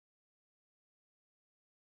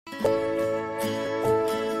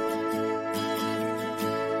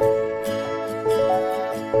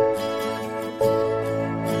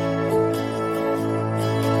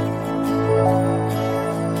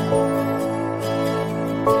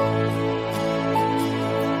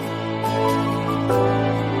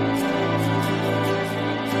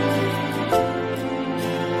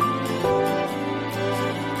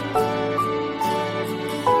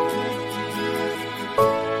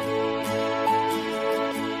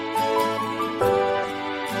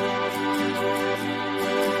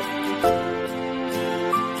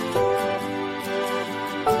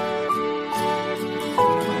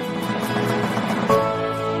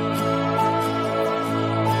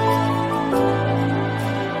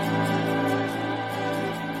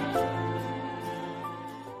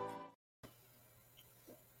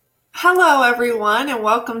Hello, everyone, and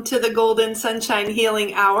welcome to the Golden Sunshine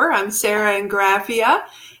Healing Hour. I'm Sarah Ingraffia,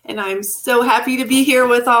 and I'm so happy to be here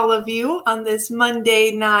with all of you on this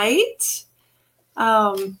Monday night.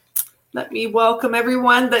 Let me welcome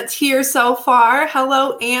everyone that's here so far.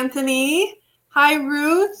 Hello, Anthony. Hi,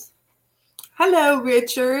 Ruth. Hello,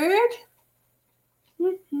 Richard.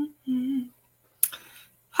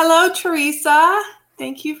 Hello, Teresa.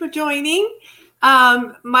 Thank you for joining.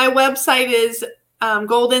 My website is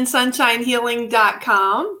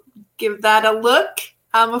goldensunshinehealing.com. Give that a look,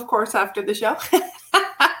 of course, after the show.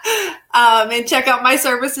 And check out my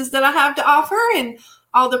services that I have to offer and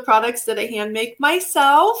all the products that I hand make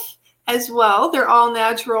myself as well. They're all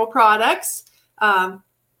natural products. And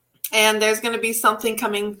there's going to be something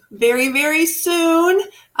coming very, very soon.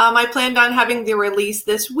 I planned on having the release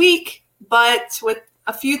this week, but with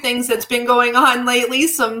a few things that's been going on lately,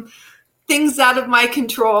 some things out of my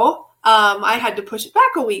control, I had to push it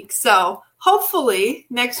back a week. So hopefully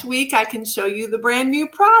next week I can show you the brand new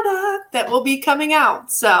product that will be coming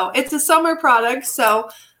out. So it's a summer product, so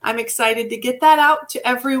I'm excited to get that out to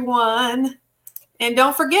everyone. And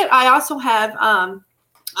don't forget, I also have on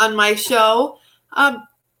my show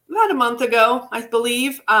about a month ago, I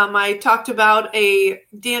believe, I talked about a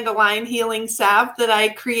dandelion healing salve that I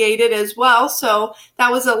created as well. So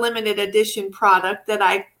that was a limited edition product that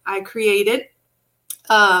I created.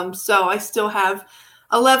 So I still have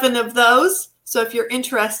 11 of those. So if you're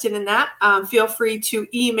interested in that, feel free to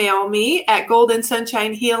email me at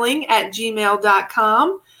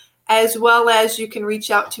goldensunshinehealing@gmail.com, as well as you can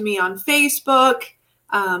reach out to me on Facebook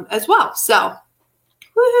as well. So,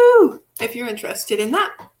 woohoo, if you're interested in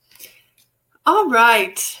that. All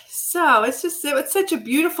right. So it was such a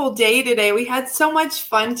beautiful day today. We had so much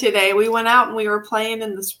fun today. We went out and we were playing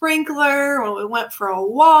in the sprinkler, and we went for a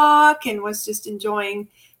walk and was just enjoying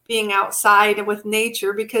being outside with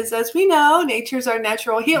nature because, as we know, nature's our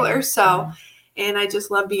natural healer. So, and I just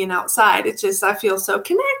love being outside. It's just, I feel so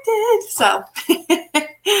connected. So,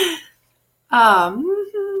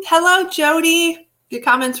 hello, Jody. The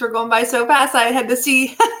comments were going by so fast, I had to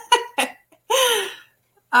see.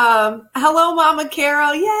 Hello, Mama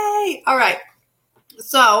Carol. Yay. All right.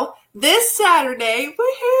 So this Saturday,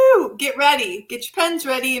 woohoo, get ready. Get your pens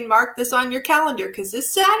ready and mark this on your calendar because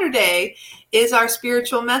this Saturday is our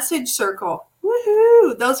spiritual message circle.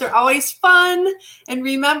 Woohoo. Those are always fun. And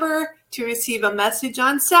remember, to receive a message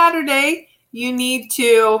on Saturday, you need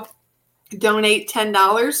to donate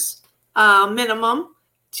 $10 minimum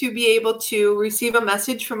to be able to receive a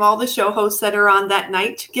message from all the show hosts that are on that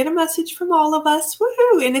night, to get a message from all of us.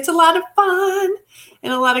 Woohoo! And it's a lot of fun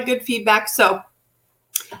and a lot of good feedback. So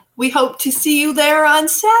we hope to see you there on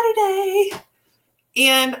Saturday.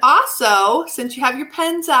 And also, since you have your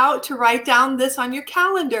pens out to write down this on your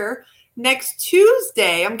calendar, next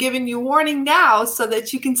Tuesday, I'm giving you warning now so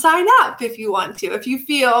that you can sign up if you want to, if you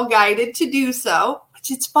feel guided to do so, which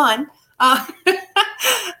is fun.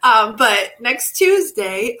 But next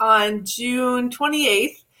Tuesday on June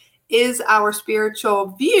 28th is our Spiritual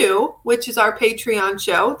View, which is our Patreon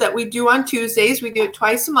show that we do on Tuesdays. We do it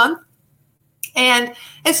twice a month. And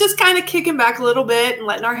it's just kind of kicking back a little bit and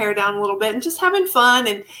letting our hair down a little bit and just having fun.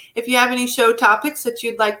 And if you have any show topics that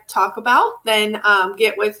you'd like to talk about, then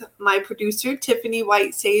get with my producer, Tiffany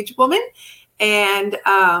White Sage Woman, and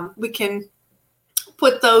we can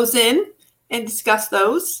put those in and discuss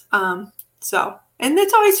those. And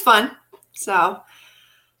it's always fun. So,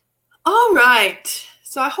 all right.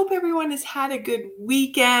 So I hope everyone has had a good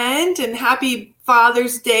weekend, and happy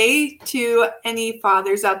Father's Day to any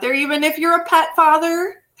fathers out there. Even if you're a pet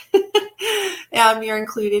father, you're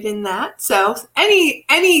included in that. So any,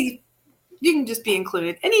 you can just be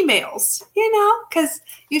included. Any males, because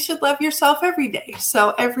you should love yourself every day.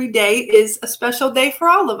 So every day is a special day for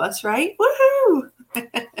all of us, right? Woohoo!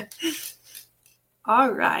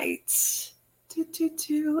 All right.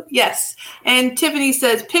 Yes. And Tiffany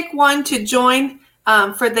says, pick one to join,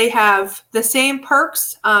 for they have the same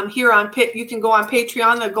perks here on you can go on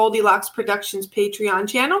Patreon, the Goldilocks Productions Patreon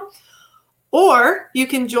channel, or you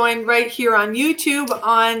can join right here on YouTube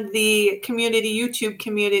on the YouTube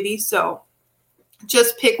community. So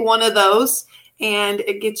just pick one of those and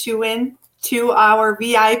it gets you in to our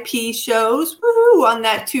VIP shows, woohoo, on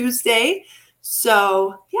that Tuesday.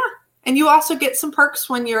 So yeah. And you also get some perks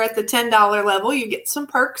when you're at the $10 level. You get some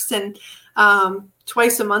perks, and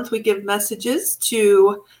twice a month we give messages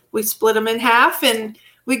we split them in half, and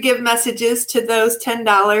we give messages to those $10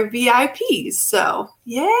 VIPs. So,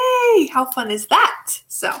 yay! How fun is that?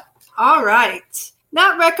 So, all right.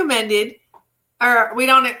 Not recommended, or we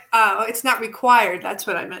don't, it's not required. That's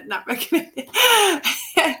what I meant, not recommended.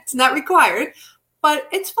 It's not required. but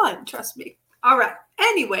it's fun. Trust me. All right.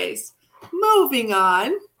 Anyways, moving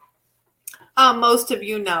on. Most of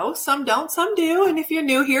you know, some don't, some do. And if you're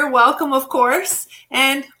new here, welcome, of course.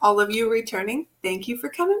 And all of you returning, thank you for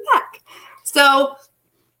coming back. So,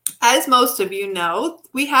 as most of you know,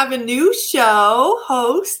 we have a new show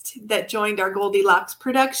host that joined our Goldilocks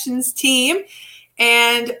Productions team.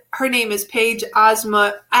 And her name is Paige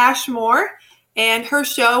Ozma Ashmore. And her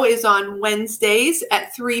show is on Wednesdays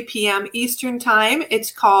at 3 p.m. Eastern Time.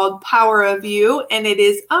 It's called Power of You, and it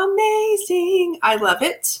is amazing. I love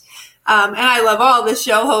it. And I love all the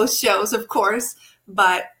show host shows, of course,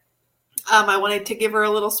 but I wanted to give her a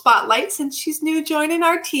little spotlight since she's new joining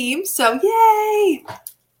our team. So yay!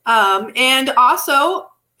 And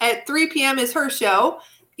also at 3 p.m. is her show,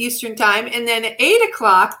 Eastern Time. And then at 8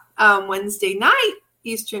 o'clock Wednesday night,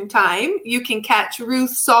 Eastern Time, you can catch Ruth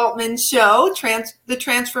Saltman's show, The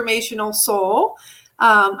Transformational Soul.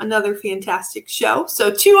 Another fantastic show.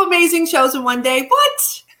 So 2 amazing shows in one day.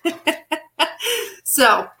 What?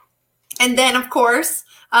 So, and then, of course,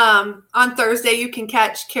 on Thursday, you can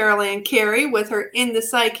catch Carol Ann Carey with her In the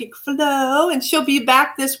Psychic Flow, and she'll be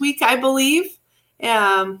back this week, I believe.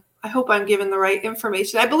 I hope I'm giving the right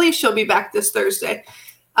information. I believe she'll be back this Thursday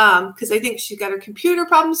because I think she got her computer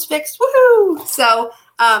problems fixed. Woohoo! So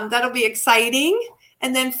that'll be exciting.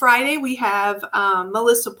 And then Friday, we have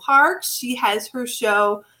Melissa Parks. She has her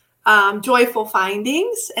show, Joyful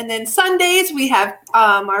Findings. And then Sundays, we have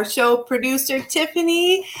our show producer,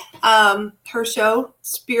 Tiffany, her show,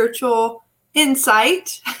 Spiritual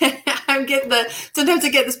Insight. Sometimes I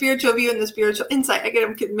get the spiritual view and the spiritual insight. I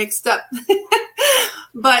get them mixed up.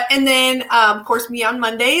 And then, of course, me on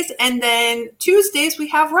Mondays. And then Tuesdays, we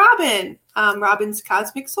have Robin, Robin's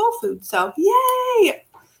Cosmic Soul Food. So, yay!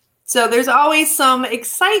 So there's always some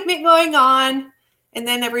excitement going on. And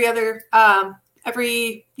then every other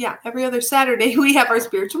Saturday, we have our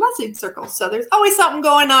spiritual message circle. So there's always something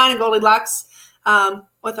going on in Goldilocks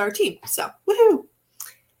with our team. So, woohoo!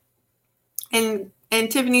 And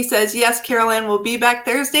Tiffany says, yes, Carol Ann will be back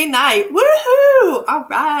Thursday night. Woohoo! All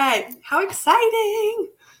right. How exciting.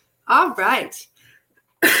 All right.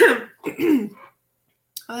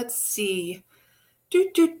 Let's see.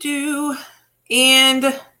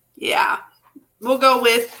 And yeah, we'll go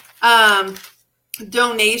with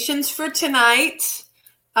donations for tonight.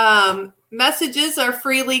 Messages are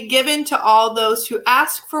freely given to all those who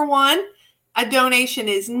ask for one. A donation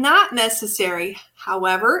is not necessary.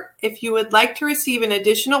 However, if you would like to receive an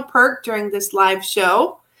additional perk during this live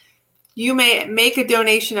show, you may make a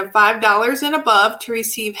donation of $5 and above to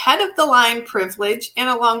receive head of the line privilege and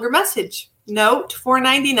a longer message. Note,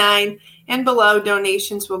 $4.99 and below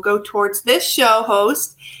donations will go towards this show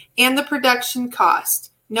host and the production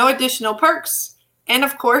cost. No additional perks. And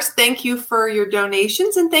of course, thank you for your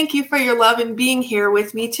donations and thank you for your love and being here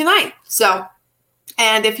with me tonight.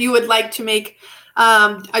 And if you would like to make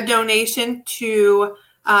a donation to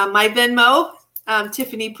my Venmo,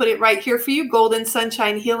 Tiffany put it right here for you. Golden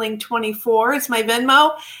Sunshine Healing 24 is my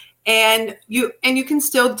Venmo. And you can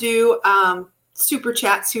still do super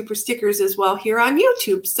chat, super stickers as well here on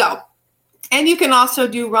YouTube. And you can also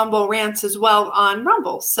do Rumble rants as well on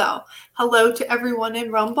Rumble. So hello to everyone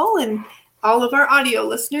in Rumble and all of our audio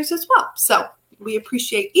listeners as well. So we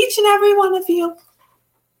appreciate each and every one of you.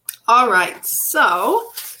 All right,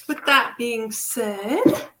 so with that being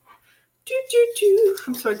said,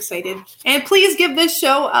 I'm so excited. And please give this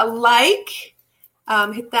show a like.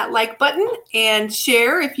 Hit that like button and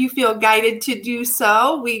share if you feel guided to do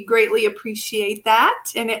so. We greatly appreciate that,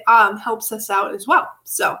 and it helps us out as well.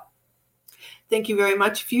 So thank you very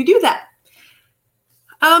much if you do that.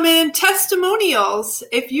 And testimonials,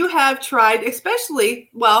 if you have tried,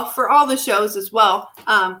 especially, for all the shows as well,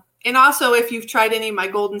 and also, if you've tried any of my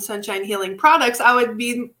Golden Sunshine Healing products, I would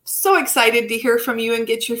be so excited to hear from you and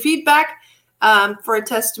get your feedback for a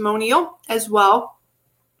testimonial as well.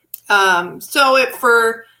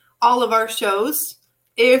 For all of our shows,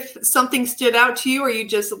 if something stood out to you or you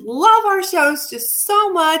just love our shows just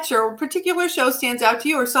so much, or a particular show stands out to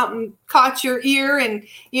you or something caught your ear and,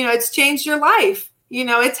 it's changed your life,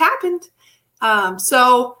 it's happened.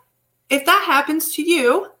 So if that happens to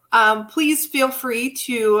you, please feel free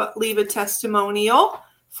to leave a testimonial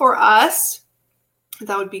for us.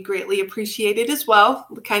 That would be greatly appreciated as well.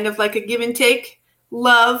 Kind of like a give and take,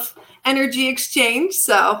 love, energy exchange.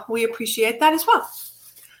 So we appreciate that as well.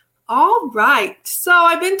 All right. So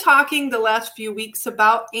I've been talking the last few weeks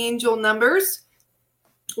about angel numbers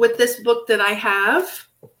with this book that I have.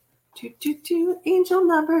 Angel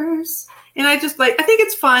numbers. And I think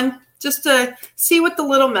it's fun just to see what the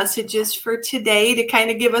little message is for today to kind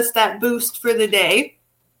of give us that boost for the day.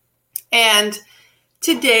 And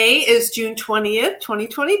Today is June 20th,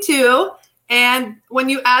 2022. And when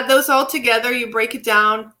you add those all together, you break it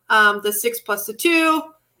down, the 6 plus the 2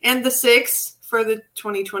 and the 6 for the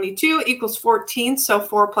 2022 equals 14. So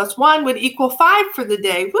 4 plus 1 would equal 5 for the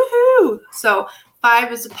day. Woohoo! So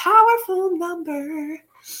 5 is a powerful number.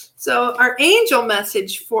 So our angel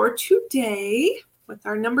message for today with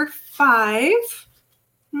our number 5.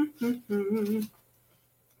 And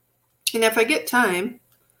if I get time,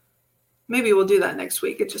 maybe we'll do that next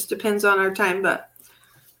week. It just depends on our time, but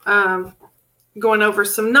going over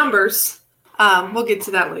some numbers. We'll get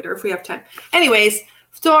to that later if we have time. Anyways,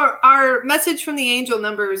 so our message from the angel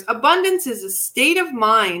numbers: abundance is a state of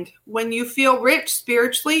mind. When you feel rich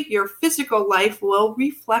spiritually, your physical life will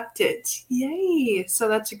reflect it. Yay. So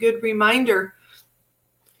that's a good reminder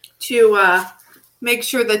to make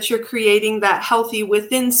sure that you're creating that healthy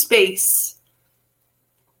within space.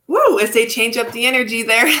 Woo, as they change up the energy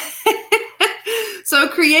there. So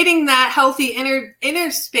creating that healthy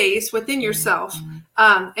inner space within yourself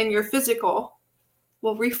and your physical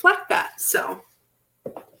will reflect that. So,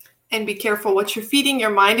 and be careful what you're feeding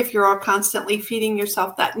your mind. If you're all constantly feeding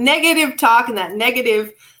yourself that negative talk and that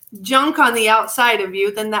negative junk on the outside of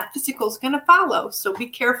you, then that physical is going to follow. So be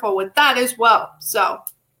careful with that as well. So,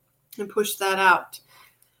 and push that out.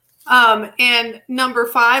 And number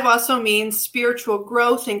 5 also means spiritual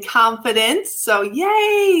growth and confidence. So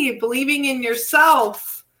yay, believing in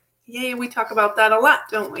yourself. Yay, we talk about that a lot,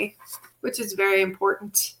 don't we? Which is very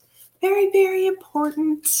important. Very, very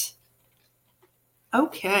important.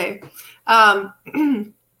 Okay.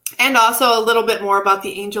 And also a little bit more about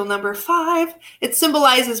the angel number 5. It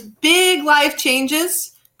symbolizes big life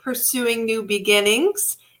changes, pursuing new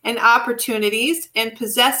beginnings and opportunities, and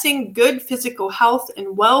possessing good physical health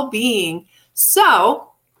and well-being.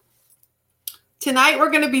 So tonight we're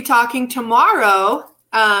going to be talking tomorrow,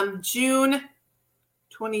 June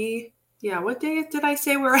 20. Yeah, what day did I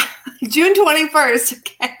say we're June 21st?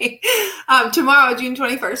 Okay. Tomorrow, June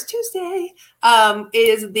 21st, Tuesday,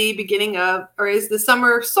 is the beginning of, or is the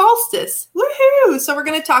summer solstice. Woohoo! So we're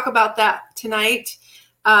going to talk about that tonight.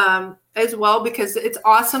 As well, because it's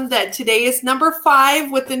awesome that today is number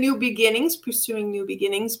 5 with the new beginnings, pursuing new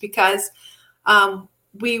beginnings, because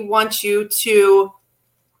we want you to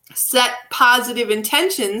set positive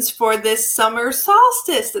intentions for this summer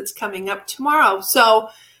solstice that's coming up tomorrow. So,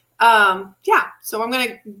 so I'm going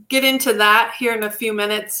to get into that here in a few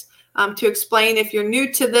minutes to explain. If you're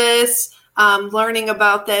new to this, learning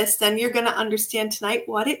about this, then you're going to understand tonight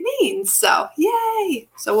what it means. So, yay!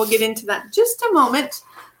 So we'll get into that in just a moment.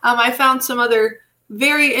 I found some other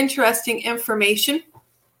very interesting information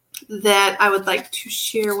that I would like to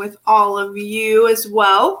share with all of you as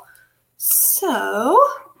well. So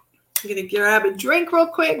I'm going to grab a drink real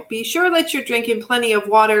quick. Be sure that you're drinking plenty of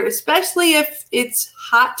water, especially if it's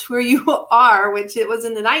hot where you are, which it was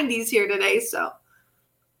in the 90s here today. So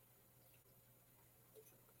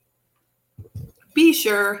be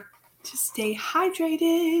sure to stay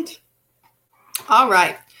hydrated. All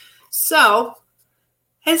right. So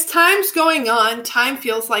as time's going on, time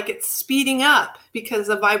feels like it's speeding up because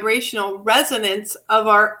the vibrational resonance of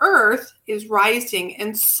our earth is rising,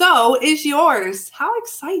 and so is yours. How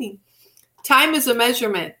exciting. Time is a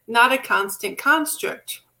measurement, not a constant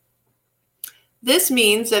construct. This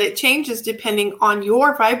means that it changes depending on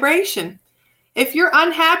your vibration. If you're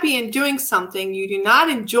unhappy in doing something you do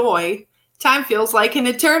not enjoy, time feels like an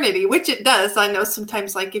eternity, which it does. I know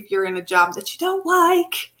sometimes, like if you're in a job that you don't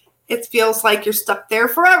like, it feels like you're stuck there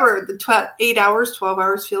forever. The 8 hours, 12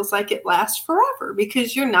 hours feels like it lasts forever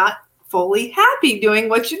because you're not fully happy doing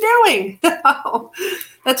what you're doing.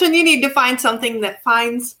 That's when you need to find something that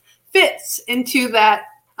fits into that,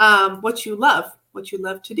 what you love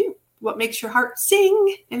to do, what makes your heart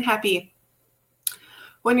sing and happy.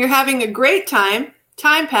 When you're having a great time,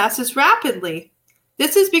 time passes rapidly.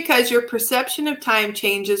 This is because your perception of time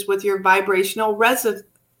changes with your vibrational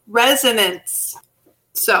resonance.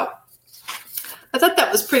 So I thought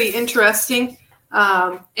that was pretty interesting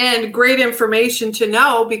and great information to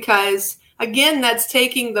know, because again, that's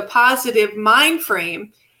taking the positive mind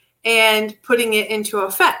frame and putting it into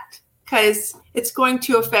effect, because it's going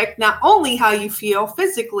to affect not only how you feel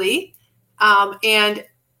physically and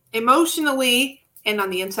emotionally and on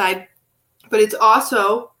the inside, but it's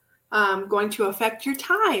also going to affect your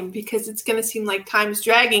time, because it's going to seem like time's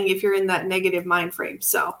dragging if you're in that negative mind frame.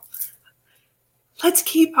 So let's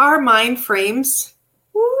keep our mind frames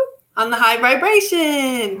on the high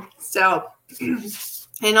vibration. So,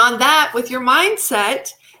 and on that, with your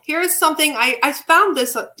mindset, here's something I found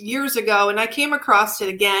this years ago, and I came across it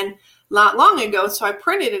again not long ago. So I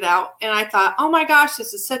printed it out and I thought, oh my gosh,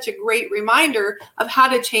 this is such a great reminder of how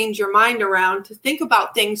to change your mind around to think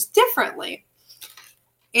about things differently.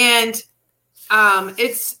 And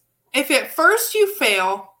it's, if at first you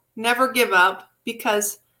fail, never give up,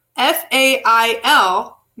 because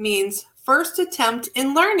FAIL means first attempt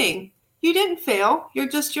in learning. You didn't fail. You're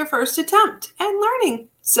just your first attempt at learning.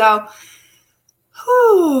 So,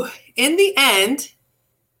 in the end,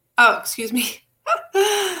 excuse me.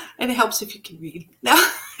 And it helps if you can read. No.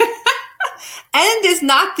 End is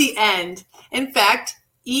not the end. In fact,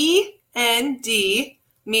 END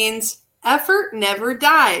means effort never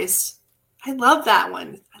dies. I love that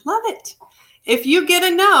one. I love it. If you get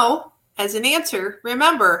a no as an answer,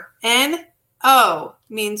 remember, NO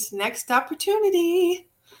means next opportunity.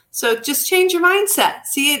 So just change your mindset.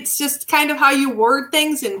 See, it's just kind of how you word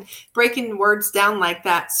things and breaking words down like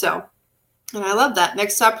that. So, and I love that,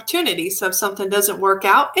 next opportunity. So if something doesn't work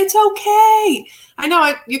out, it's okay. I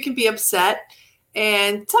know you can be upset,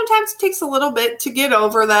 and sometimes it takes a little bit to get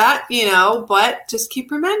over that, but just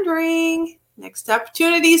keep remembering, next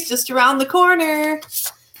opportunity is just around the corner,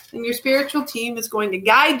 and your spiritual team is going to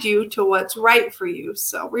guide you to what's right for you.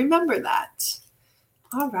 So remember that.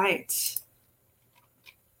 All right.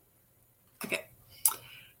 Okay.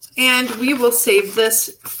 And we will save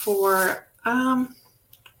this for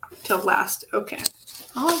till last. Okay.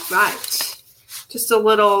 All right. Just a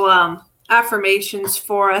little affirmations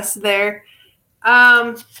for us there.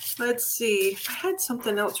 Let's see. I had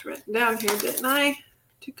something else written down here, didn't I?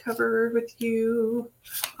 To cover with you.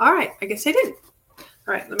 All right. I guess I didn't.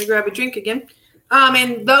 All right. Let me grab a drink again.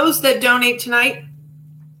 And those that donate tonight,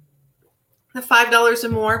 the $5 or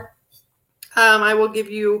more, I will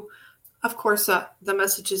give you, of course, the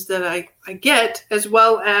messages that I get, as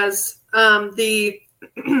well as I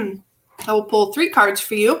will pull 3 cards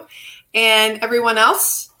for you, and everyone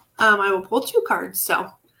else, I will pull 2 cards.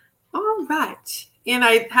 So, all right. And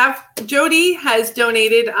I have, Jody has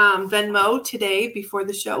donated Venmo today before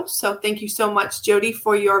the show. So thank you so much, Jody,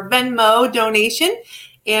 for your Venmo donation.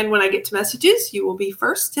 And when I get to messages, you will be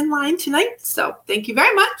first in line tonight. So thank you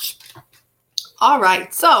very much. All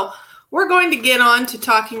right. So we're going to get on to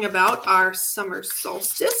talking about our summer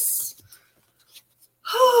solstice.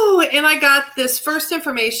 Oh, and I got this first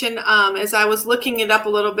information as I was looking it up a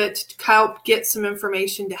little bit to help get some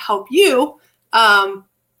information to help you.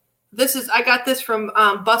 I got this from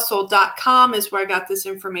bustle.com is where I got this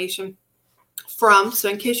information from. So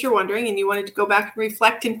in case you're wondering and you wanted to go back and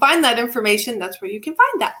reflect and find that information, that's where you can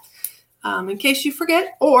find that. In case you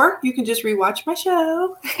forget, or you can just rewatch my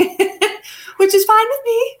show, which is fine with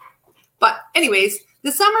me. But anyways,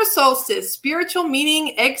 the summer solstice, spiritual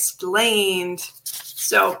meaning explained.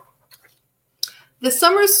 So the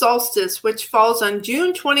summer solstice, which falls on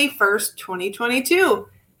June 21st, 2022,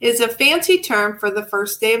 is a fancy term for the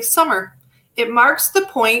first day of summer. It marks the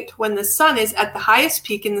point when the sun is at the highest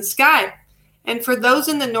peak in the sky. And for those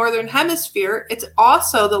in the northern hemisphere, it's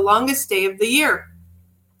also the longest day of the year.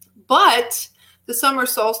 But the summer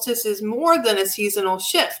solstice is more than a seasonal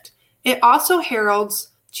shift. It also heralds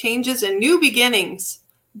changes and new beginnings.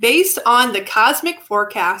 Based on the cosmic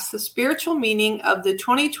forecast, the spiritual meaning of the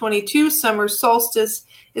 2022 summer solstice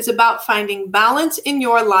is about finding balance in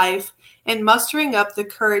your life and mustering up the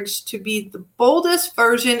courage to be the boldest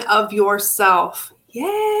version of yourself.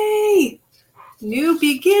 Yay! New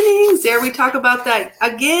beginnings. There we talk about that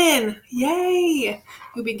again. Yay!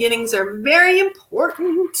 New beginnings are very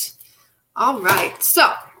important. All right.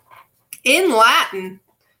 So, in Latin,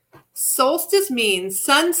 solstice means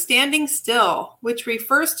sun standing still, which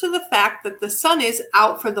refers to the fact that the sun is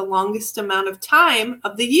out for the longest amount of time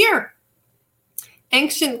of the year.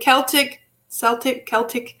 Ancient Celtic,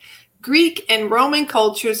 Greek, and Roman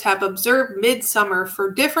cultures have observed midsummer for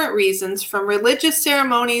different reasons, from religious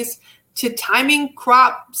ceremonies to timing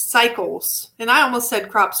crop cycles. And I almost said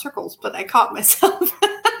crop circles, but I caught myself.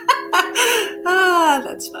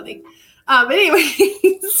 That's funny.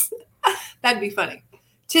 Anyways, that'd be funny.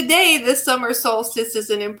 Today, the summer solstice is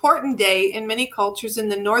an important day in many cultures in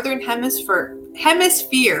the northern hemisphere.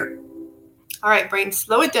 All right, brain,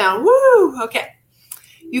 slow it down. Woo! Okay.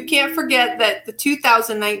 You can't forget that the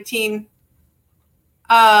 2019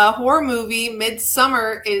 horror movie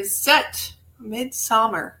Midsummer is set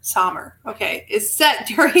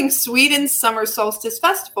during Sweden's Summer Solstice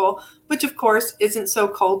Festival, which of course isn't so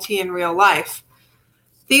culty in real life.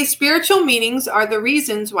 These spiritual meanings are the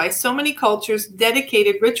reasons why so many cultures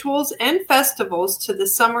dedicated rituals and festivals to the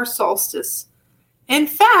summer solstice. In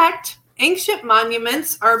fact, ancient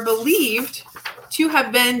monuments are believed to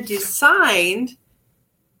have been designed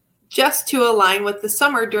just to align with the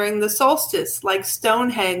summer during the solstice, like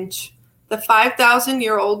Stonehenge, the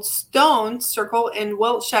 5,000-year-old stone circle in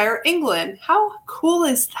Wiltshire, England. How cool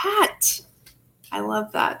is that? I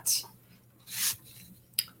love that.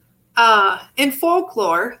 In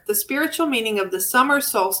folklore, the spiritual meaning of the summer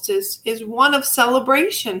solstice is one of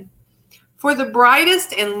celebration for the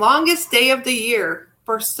brightest and longest day of the year,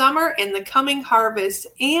 for summer and the coming harvest,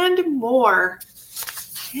 and more.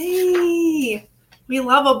 Hey, we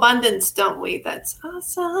love abundance, don't we? That's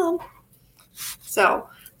awesome. So,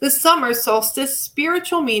 the summer solstice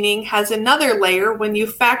spiritual meaning has another layer when you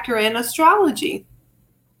factor in astrology,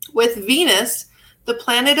 with Venus, the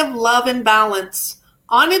planet of love and balance,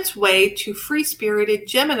 on its way to free-spirited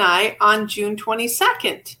Gemini on June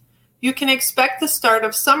 22nd. You can expect the start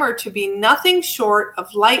of summer to be nothing short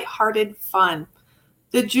of light-hearted fun.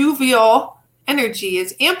 The jovial energy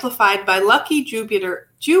is amplified by lucky Jupiter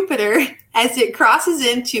as it crosses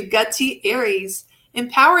into gutsy Aries,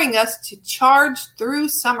 empowering us to charge through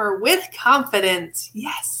summer with confidence.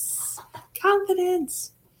 Yes,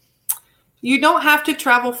 confidence. You don't have to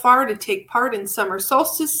travel far to take part in summer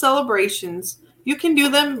solstice celebrations. You can do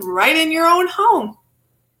them right in your own home.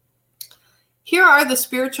 Here are the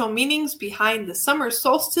spiritual meanings behind the summer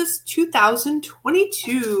solstice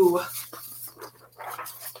 2022.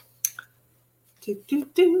 It's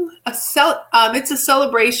a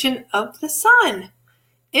celebration of the sun.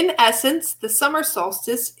 In essence, the summer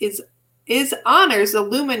solstice honors a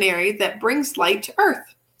luminary that brings light to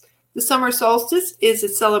earth. The summer solstice is a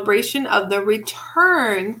celebration of the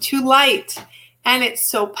return to light, and it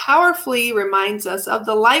so powerfully reminds us of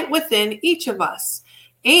the light within each of us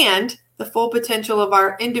and the full potential of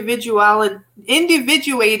our individuated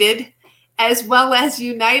as well as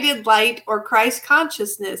united light or Christ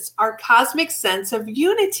consciousness, our cosmic sense of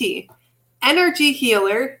unity. Energy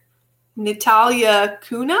healer Natalia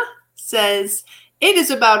Kuna says, it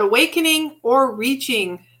is about awakening or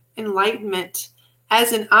reaching enlightenment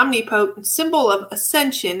as an omnipotent symbol of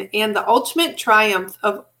ascension and the ultimate triumph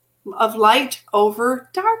of light over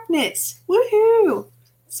darkness. Woohoo!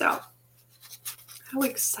 So, how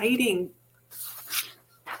exciting.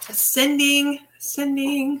 Ascending.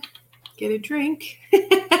 Get a drink.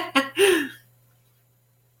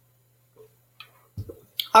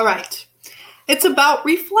 All right. It's about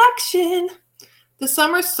reflection. The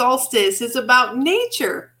summer solstice is about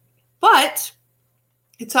nature, but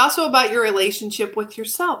it's also about your relationship with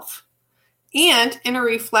yourself. And inner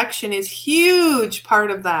reflection is a huge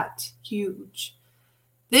part of that. Huge.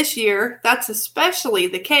 This year, that's especially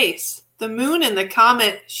the case. The moon and the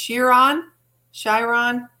comet Chiron,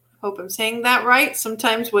 hope I'm saying that right.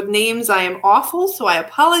 Sometimes with names I am awful, so I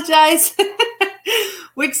apologize.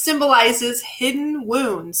 Which symbolizes hidden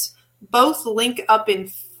wounds. Both link up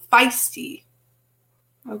in feisty.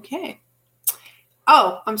 Okay.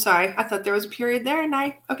 Oh, I'm sorry. I thought there was a period there, and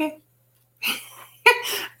okay.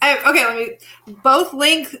 Both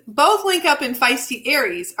link up in feisty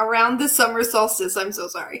Aries around the summer solstice. I'm so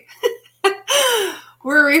sorry.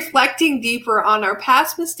 We're reflecting deeper on our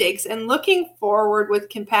past mistakes and looking forward with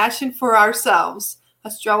compassion for ourselves.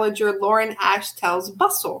 Astrologer Lauren Ash tells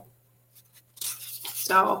Bustle.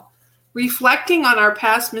 So, reflecting on our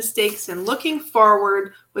past mistakes and looking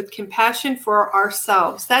forward with compassion for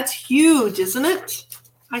ourselves. That's huge, isn't it?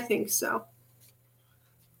 I think so.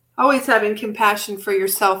 Always having compassion for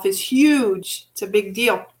yourself is huge. It's a big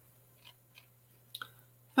deal.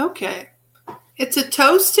 Okay. It's a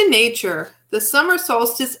toast to nature. The summer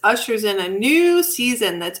solstice ushers in a new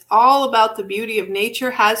season that's all about the beauty of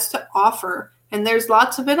nature has to offer. And there's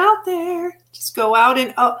lots of it out there. Just go out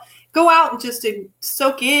and just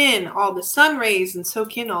soak in all the sun rays and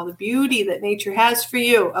soak in all the beauty that nature has for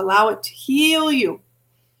you. Allow it to heal you.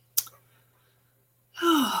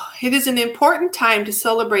 It is an important time to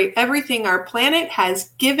celebrate everything our planet has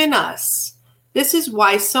given us. This is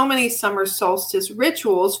why so many summer solstice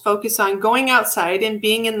rituals focus on going outside and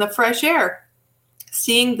being in the fresh air,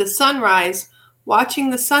 seeing the sunrise, watching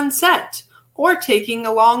the sunset, or taking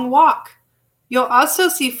a long walk. You'll also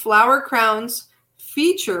see flower crowns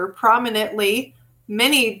feature prominently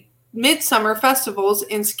many midsummer festivals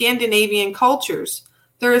in Scandinavian cultures.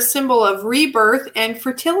 They're a symbol of rebirth and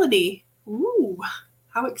fertility. Ooh,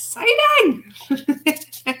 how exciting!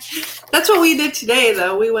 That's what we did today,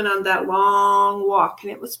 though. We went on that long walk,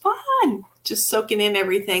 and it was fun, just soaking in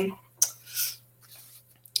everything.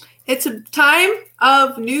 It's a time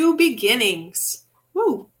of new beginnings.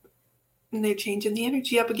 Woo! And they're changing the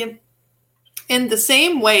energy up again. In the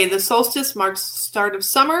same way the solstice marks the start of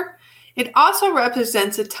summer, it also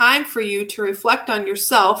represents a time for you to reflect on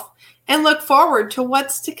yourself and look forward to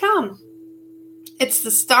what's to come. It's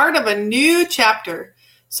the start of a new chapter.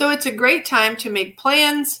 So it's a great time to make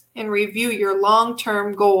plans and review your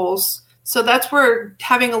long-term goals. So that's where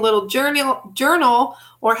having a little journal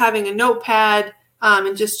or having a notepad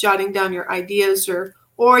and just jotting down your ideas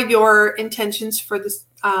or your intentions for this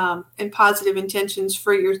and positive intentions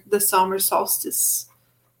for the summer solstice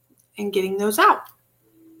and getting those out.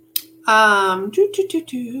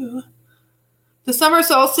 The summer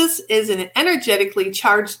solstice is an energetically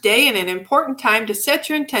charged day and an important time to set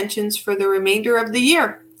your intentions for the remainder of the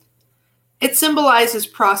year. It symbolizes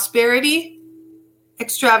prosperity,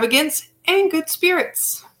 extravagance, and good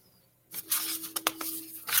spirits.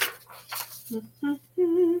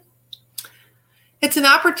 It's an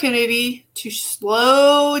opportunity to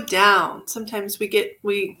slow down. Sometimes we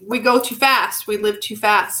go too fast, we live too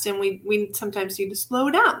fast, and we sometimes need to slow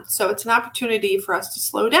down. So it's an opportunity for us to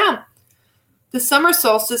slow down. The summer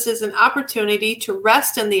solstice is an opportunity to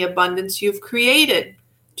rest in the abundance you've created,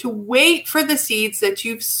 to wait for the seeds that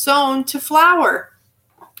you've sown to flower.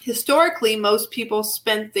 Historically, most people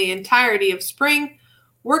spent the entirety of spring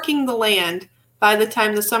working the land. By the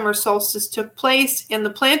time the summer solstice took place and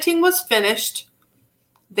the planting was finished,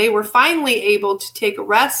 they were finally able to take a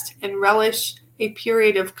rest and relish a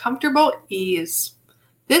period of comfortable ease.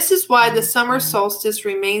 This is why the summer solstice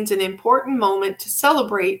remains an important moment to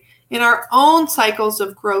celebrate in our own cycles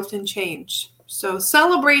of growth and change. So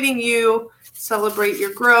celebrating you, celebrate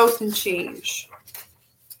your growth and change.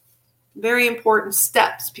 Very important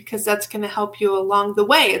steps because that's going to help you along the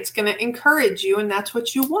way. It's going to encourage you, and that's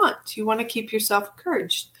what you want. You want to keep yourself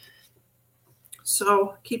encouraged.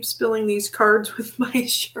 So keep spilling these cards with my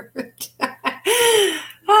shirt.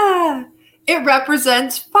 It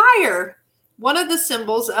represents fire. One of the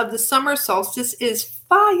symbols of the summer solstice is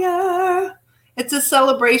fire. It's a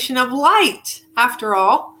celebration of light. After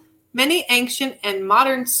all, many ancient and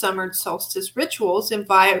modern summer solstice rituals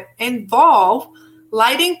involve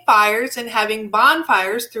lighting fires and having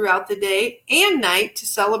bonfires throughout the day and night to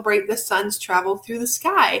celebrate the sun's travel through the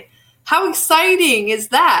sky. How exciting is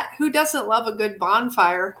that? Who doesn't love a good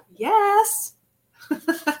bonfire? Yes.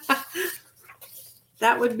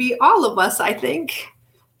 That would be all of us, I think.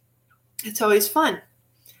 It's always fun.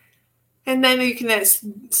 And then you can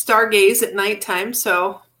stargaze at nighttime,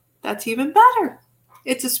 so that's even better.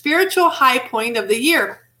 It's a spiritual high point of the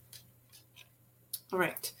year. All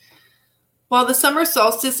right. While the summer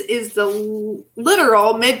solstice is the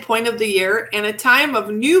literal midpoint of the year and a time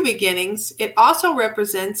of new beginnings, it also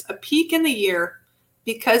represents a peak in the year.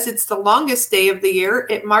 Because it's the longest day of the year,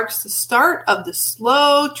 it marks the start of the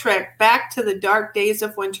slow trek back to the dark days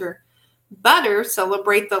of winter. Better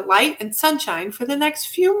celebrate the light and sunshine for the next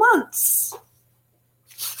few months.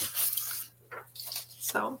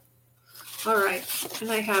 So, all right.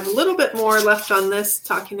 And I have a little bit more left on this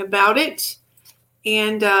talking about it.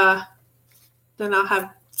 And then I'll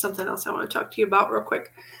have something else I want to talk to you about real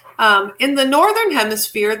quick. In the northern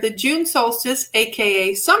hemisphere, the June solstice,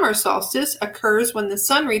 aka summer solstice, occurs when the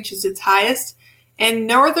sun reaches its highest and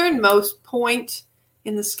northernmost point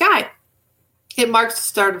in the sky. It marks the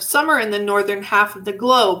start of summer in the northern half of the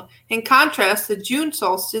globe. In contrast, the June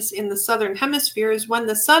solstice in the southern hemisphere is when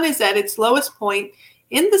the sun is at its lowest point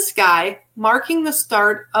in the sky, marking the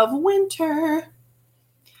start of winter.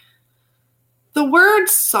 The word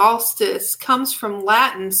solstice comes from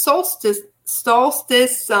Latin solstice,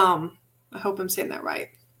 I hope I'm saying that right.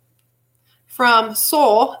 From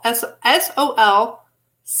sol, S-O-L,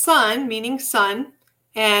 sun, meaning sun,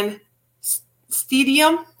 and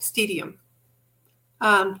stitium,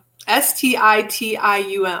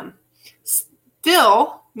 S-T-I-T-I-U-M.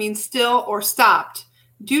 Still means still or stopped.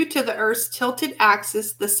 Due to the Earth's tilted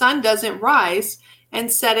axis, the sun doesn't rise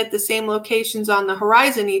and set at the same locations on the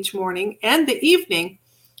horizon each morning and the evening.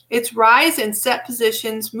 Its rise and set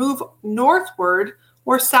positions move northward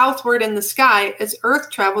or southward in the sky as Earth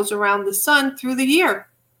travels around the sun through the year.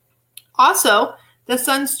 Also, the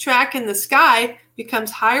sun's track in the sky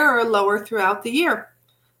becomes higher or lower throughout the year.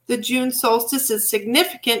 The June solstice is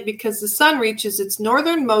significant because the sun reaches its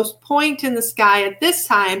northernmost point in the sky at this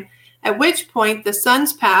time, at which point the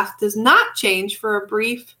sun's path does not change for a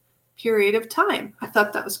brief period of time. I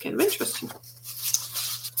thought that was kind of interesting.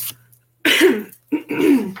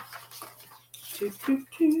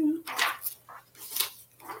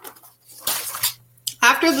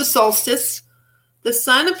 After the solstice, the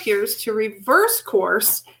sun appears to reverse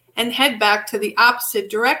course and head back to the opposite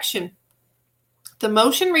direction. The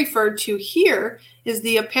motion referred to here is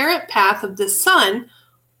the apparent path of the sun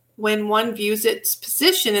when one views its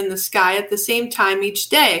position in the sky at the same time each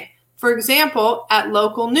day. For example, at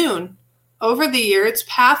local noon. Over the year, its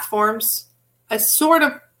path forms a sort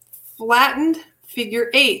of flattened figure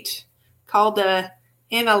 8 called a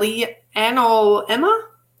analemma, Analemma.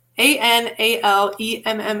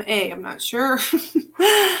 I'm not sure.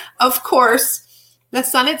 Of course, the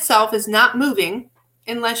sun itself is not moving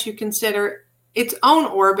unless you consider its own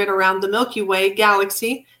orbit around the Milky Way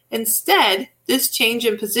galaxy. Instead, this change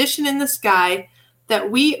in position in the sky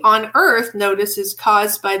that we on Earth notice is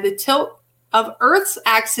caused by the tilt of Earth's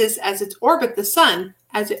axis as it orbits the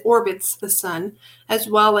sun, as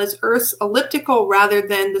well as Earth's elliptical rather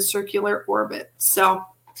than the circular orbit. So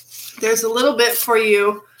there's a little bit for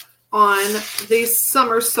you on the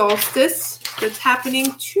summer solstice that's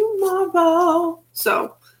happening tomorrow.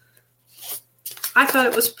 So I thought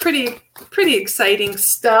it was pretty exciting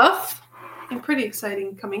stuff, and pretty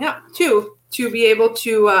exciting coming up too, to be able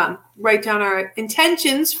to write down our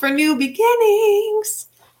intentions for new beginnings.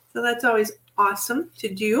 So that's always awesome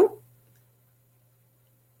to do.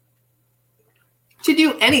 To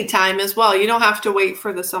do anytime as well. You don't have to wait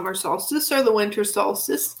for the summer solstice or the winter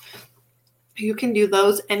solstice. You can do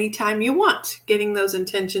those anytime you want. Getting those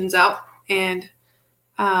intentions out and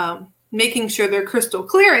making sure they're crystal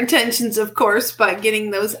clear intentions, of course, but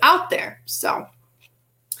getting those out there. So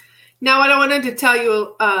now what I wanted to tell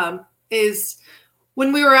you is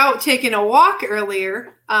when we were out taking a walk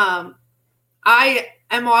earlier, I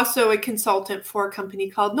am also a consultant for a company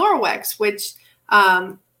called Norwex, which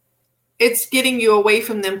it's getting you away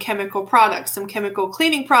from them chemical products, some chemical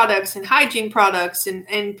cleaning products and hygiene products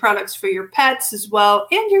and products for your pets as well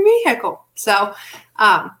and your vehicle. So,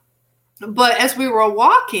 but as we were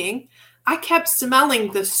walking, I kept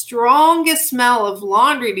smelling the strongest smell of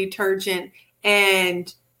laundry detergent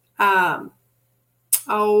and, I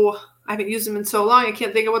haven't used them in so long. I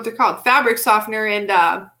can't think of what they're called. Fabric softener and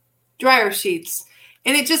dryer sheets.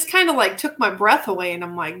 And it just kind of like took my breath away. And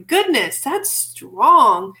I'm like, goodness, that's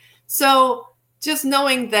strong. So just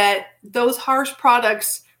knowing that those harsh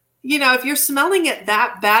products, you know, if you're smelling it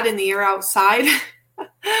that bad in the air outside,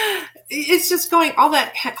 it's just going, all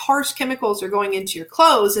that harsh chemicals are going into your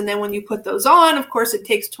clothes. And then when you put those on, of course, it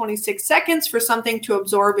takes 26 seconds for something to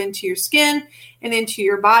absorb into your skin and into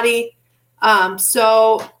your body.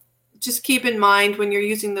 So just keep in mind when you're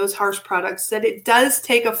using those harsh products that it does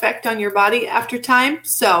take effect on your body after time.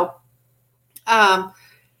 So,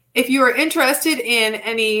 if you are interested in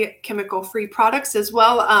any chemical-free products as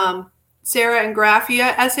well, Sarah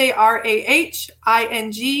Ingraffia,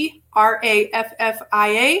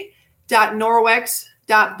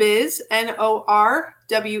 SarahIngraffia.norwex.biz,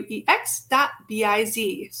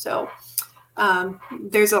 NORWEX.biz. So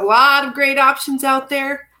there's a lot of great options out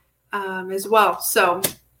there as well. So,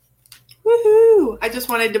 woohoo! I just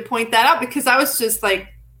wanted to point that out because I was just like,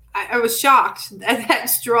 I was shocked at that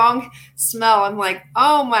strong smell. I'm like,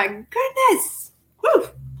 oh my goodness. Woo.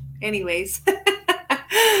 Anyways,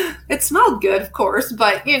 it smelled good, of course,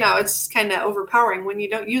 but you know, it's kind of overpowering when you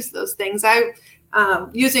don't use those things. I'm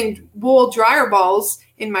using wool dryer balls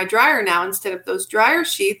in my dryer now instead of those dryer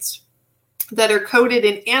sheets that are coated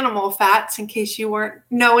in animal fats, in case you weren't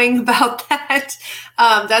knowing about that.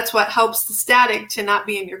 That's what helps the static to not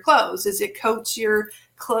be in your clothes, is it coats your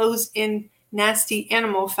clothes in nasty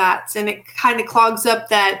animal fats, and it kind of clogs up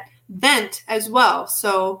that vent as well,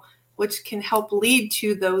 so which can help lead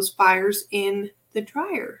to those fires in the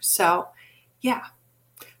dryer. So yeah,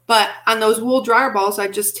 but on those wool dryer balls, I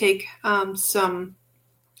just take some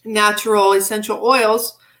natural essential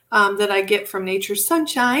oils that I get from Nature's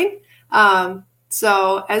Sunshine,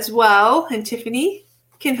 so as well, and Tiffany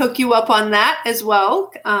can hook you up on that as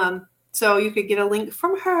well, so you could get a link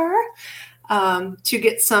from her to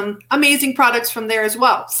get some amazing products from there as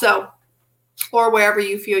well. So, or wherever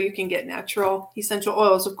you feel you can get natural essential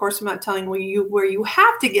oils. Of course, I'm not telling you where you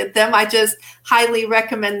have to get them. I just highly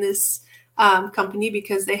recommend this company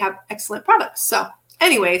because they have excellent products. So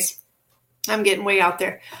anyways, I'm getting way out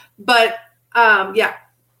there. But yeah,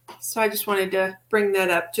 so I just wanted to bring that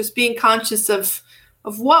up. Just being conscious of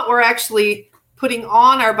what we're actually putting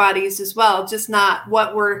on our bodies as well, just not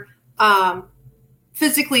what we're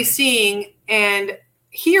physically seeing and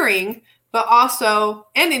hearing, but also,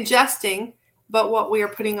 and ingesting, but what we are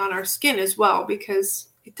putting on our skin as well, because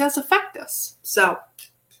it does affect us. So,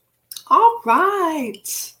 all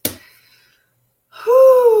right.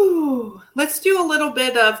 Whew. Let's do a little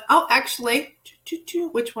bit of, actually,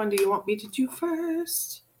 which one do you want me to do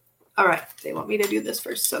first? All right, they want me to do this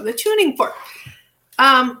first. So the tuning fork.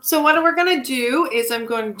 So what we're going to do is I'm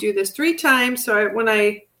going to do this 3 times. So when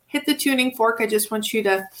I hit the tuning fork, I just want you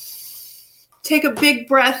to take a big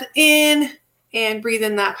breath in and breathe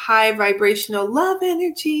in that high vibrational love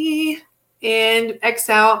energy, and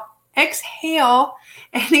exhale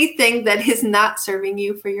anything that is not serving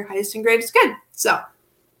you for your highest and greatest good. So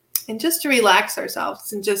and just to relax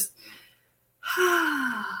ourselves and just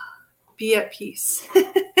be at peace.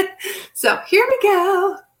 So here we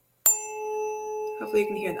go. Hopefully you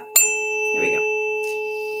can hear that. There we go.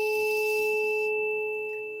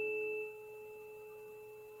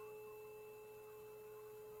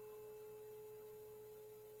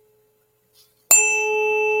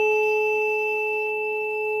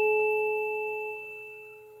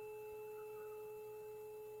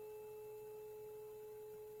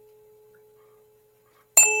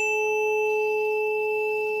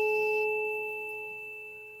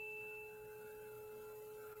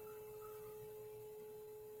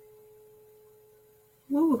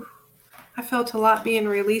 Ooh, I felt a lot being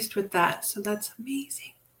released with that, so that's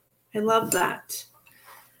amazing. I love that.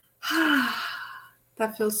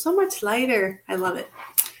 That feels so much lighter. I love it.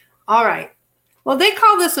 All right. Well, they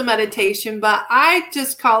call this a meditation, but I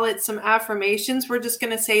just call it some affirmations. We're just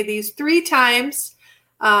going to say these 3 times.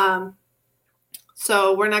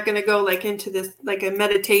 So we're not going to go like into this like a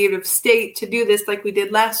meditative state to do this like we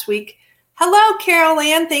did last week. Hello, Carol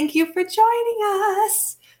Ann. Thank you for joining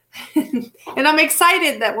us. And I'm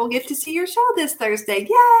excited that we'll get to see your show this Thursday.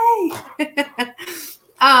 Yay!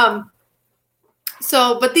 But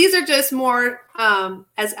these are just more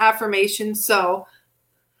as affirmations. So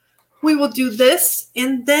we will do this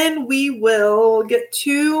and then we will get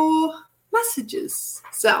to messages.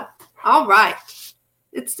 So, all right.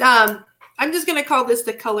 It's I'm just going to call this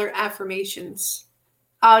the color affirmations.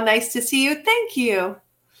 Oh, nice to see you. Thank you.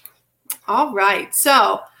 All right.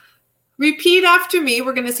 So, repeat after me.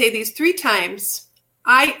 We're going to say these 3 times.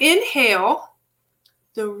 I inhale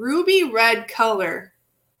the ruby red color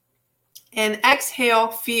and exhale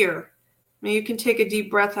fear. Now you can take a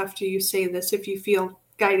deep breath after you say this if you feel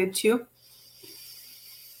guided to.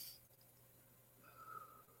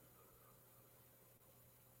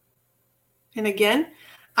 And again,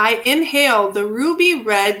 I inhale the ruby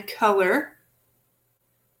red color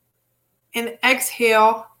and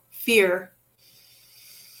exhale fear.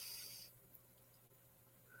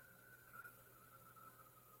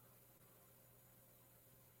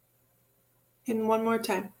 And one more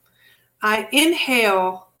time. I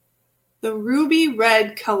inhale the ruby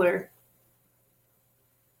red color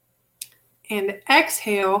and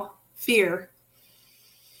exhale fear.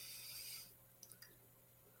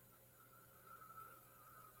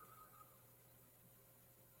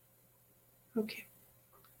 Okay.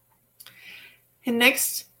 And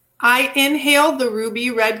next, I inhale the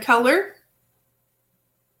ruby red color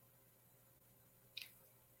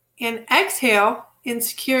and exhale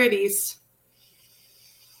insecurities.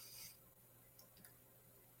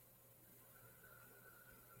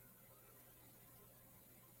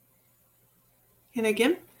 And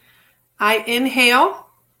again, I inhale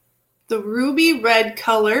the ruby red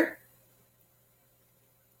color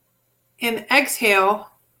and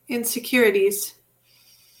exhale insecurities.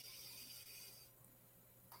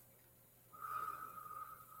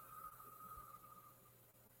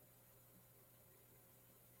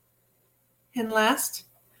 And last,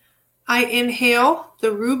 I inhale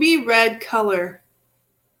the ruby red color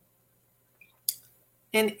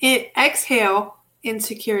and exhale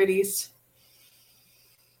insecurities.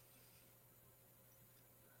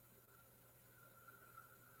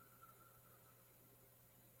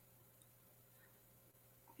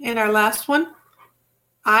 And our last one,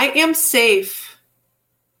 I am safe,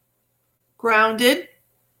 grounded,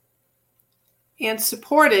 and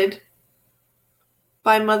supported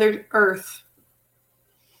by Mother Earth.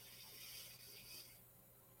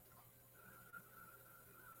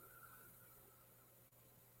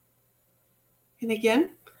 And again,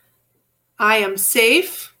 I am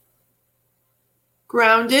safe,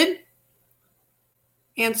 grounded,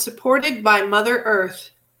 and supported by Mother Earth.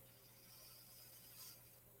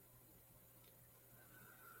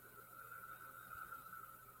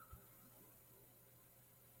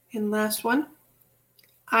 And last one,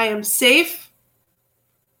 I am safe,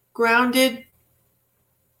 grounded,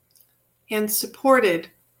 and supported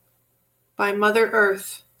by Mother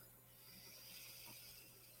Earth.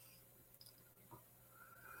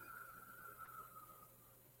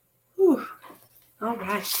 Whew. All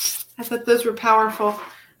right. I thought those were powerful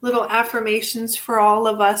little affirmations for all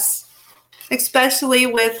of us, especially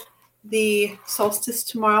with the solstice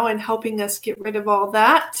tomorrow and helping us get rid of all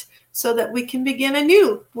that so that we can begin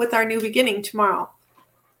anew with our new beginning tomorrow.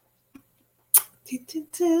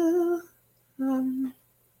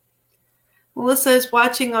 Melissa is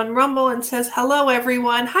watching on Rumble and says, hello,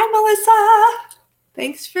 everyone. Hi, Melissa.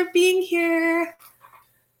 Thanks for being here.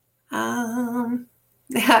 And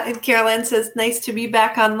Carolyn says, nice to be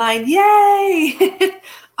back online. Yay!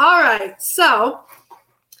 All right. So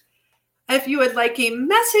If you would like a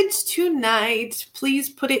message tonight, please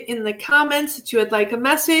put it in the comments that you would like a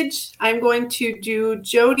message. I'm going to do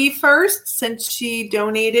Jody first since she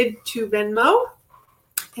donated to Venmo,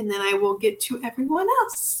 and then I will get to everyone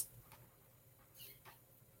else.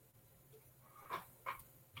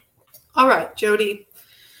 All right, Jody.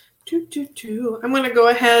 I'm going to go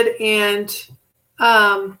ahead and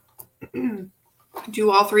do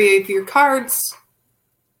all three of your cards,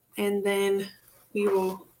 and then we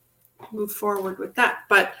will move forward with that.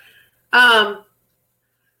 But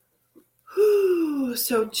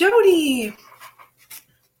so Jody,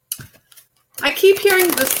 I keep hearing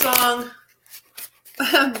the song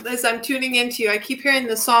as I'm tuning into you. I keep hearing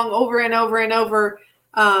the song over and over and over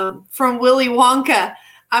from Willy Wonka.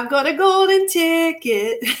 I've got a golden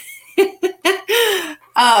ticket.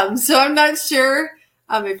 So I'm not sure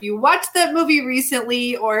if you watched that movie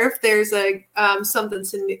recently, or if there's a something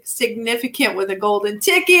significant with a golden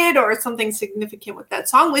ticket, or something significant with that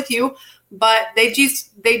song with you. But they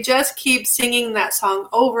just keep singing that song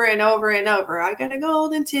over and over and over. I got a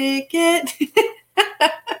golden ticket. And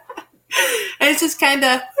it's just kind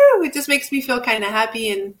of, it just makes me feel kind of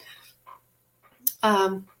happy and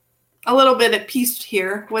a little bit at peace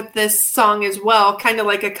here with this song as well, kind of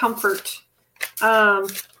like a comfort.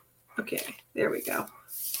 Okay, there we go.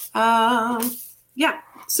 Yeah.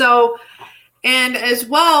 So, and as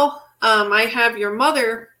well, I have your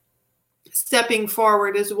mother stepping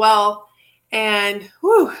forward as well, and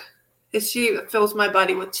she fills my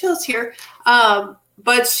body with chills here.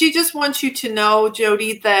 But she just wants you to know,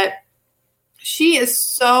 Jody, that she is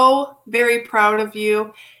so very proud of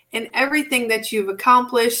you and everything that you've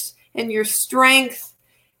accomplished and your strength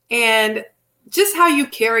and just how you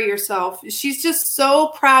carry yourself. She's just so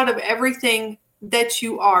proud of everything that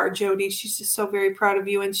you are, Jody. She's just so very proud of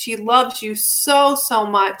you, and she loves you so, so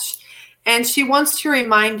much. And she wants to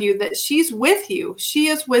remind you that she's with you. She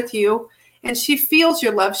is with you, and she feels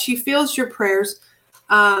your love. She feels your prayers.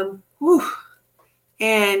 And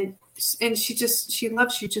she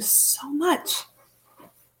loves you just so much.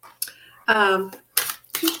 And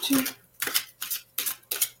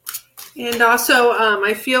also,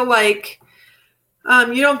 I feel like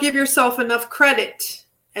you don't give yourself enough credit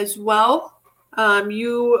as well.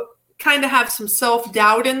 You kind of have some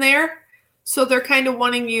self-doubt in there. So they're kind of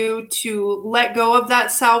wanting you to let go of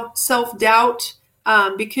that self-doubt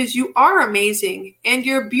because you are amazing and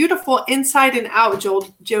you're beautiful inside and out,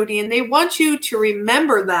 Jody. And they want you to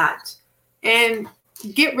remember that and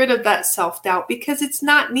get rid of that self-doubt because it's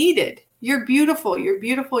not needed. You're beautiful. You're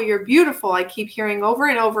beautiful. You're beautiful. I keep hearing over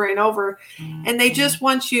and over and over. And they just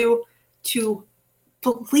want you to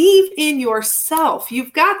believe in yourself.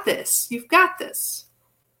 You've got this. You've got this.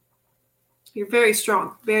 You're very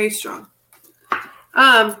strong. Very strong.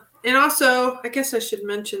 And also, I guess I should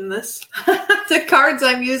mention this. The cards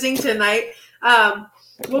I'm using tonight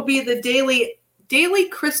will be the Daily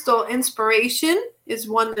Crystal Inspiration is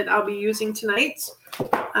one that I'll be using tonight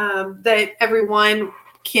that everyone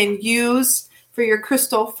can use for your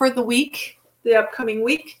crystal for the week, the upcoming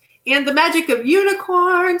week. And the Magic of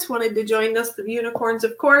Unicorns wanted to join us, the unicorns,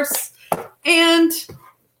 of course. And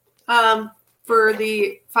for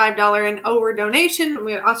the $5 and over donation,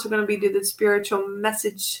 we're also going to be doing the spiritual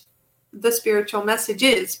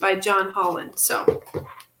messages by John Holland. So,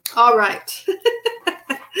 all right.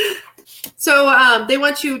 So they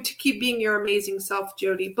want you to keep being your amazing self,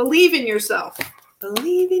 Jody. Believe in yourself.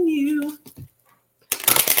 Believe in you.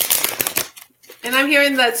 And I'm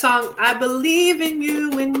hearing that song, I believe in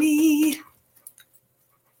you and me.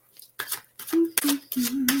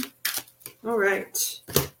 All right.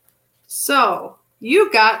 So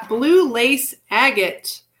you got blue lace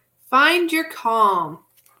agate. Find your calm.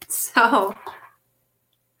 So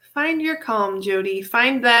find your calm, Jody.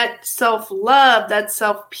 Find that self-love, that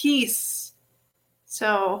self-peace.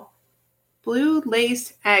 So blue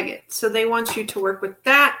lace agate. So they want you to work with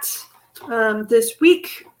that this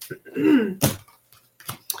week.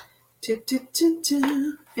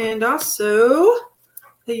 And also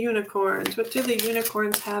the unicorns. What do the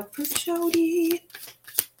unicorns have for Jody?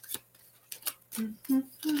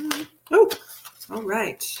 Oh, all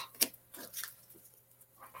right.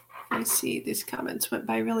 Let me see. These comments went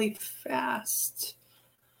by really fast.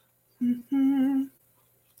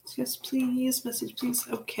 Yes, please. Message, please.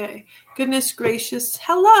 Okay. Goodness gracious.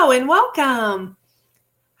 Hello and welcome.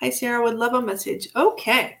 Hi, Sarah. Would love a message.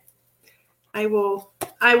 Okay. I will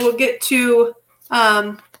get to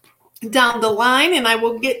down the line, and I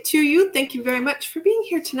will get to you. Thank you very much for being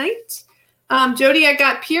here tonight. Jody, I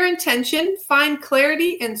got pure intention, find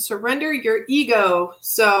clarity, and surrender your ego.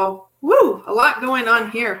 So, a lot going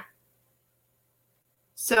on here.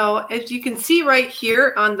 So as you can see right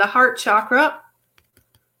here on the heart chakra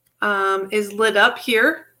is lit up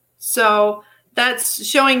here. So that's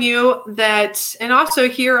showing you that, and also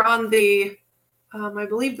here on the, I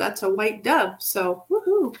believe that's a white dove. So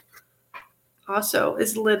woohoo, also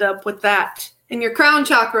is lit up with that. And your crown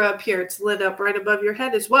chakra up here, it's lit up right above your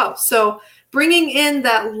head as well. So bringing in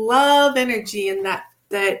that love energy and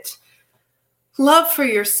that love for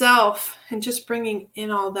yourself, and just bringing in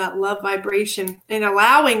all that love vibration and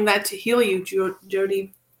allowing that to heal you,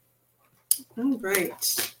 Jody. All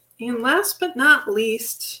right. And last but not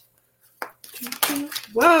least,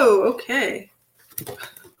 whoa, okay.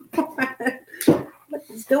 What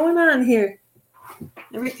is going on here?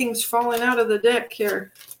 Everything's falling out of the deck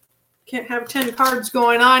here. Can't have 10 cards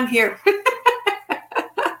going on here.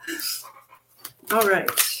 All right.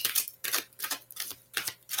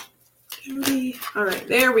 All right,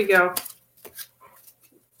 there we go.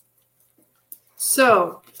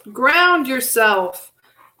 So, ground yourself.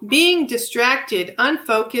 Being distracted,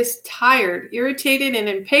 unfocused, tired, irritated, and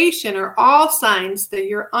impatient are all signs that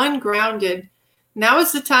you're ungrounded. Now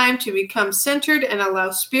is the time to become centered and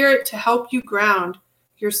allow spirit to help you ground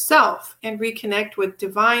yourself and reconnect with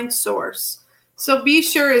divine source. So be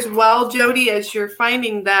sure as well, Jody, as you're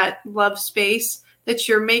finding that love space, that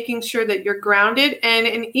you're making sure that you're grounded. And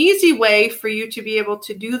an easy way for you to be able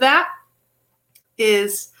to do that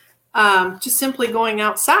is just simply going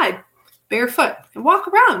outside barefoot and walk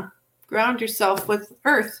around. Ground yourself with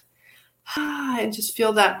earth. And just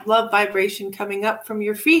feel that love vibration coming up from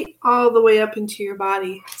your feet all the way up into your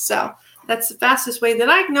body. So that's the fastest way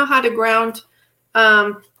that I know how to ground.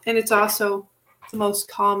 And it's also the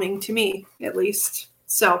most calming to me, at least.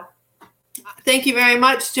 So thank you very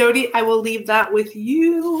much, Jody. I will leave that with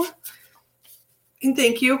you. And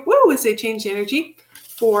thank you, as they change energy,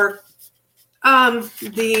 for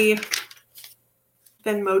the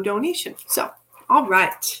Venmo donation. So, all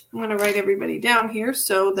right. I'm going to write everybody down here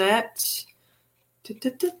so that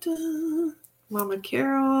Mama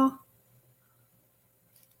Carol.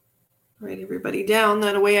 Write everybody down.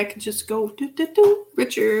 That way I can just go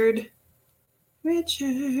Richard. They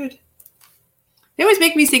always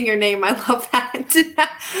make me sing your name. I love that.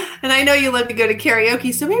 And I know you love to go to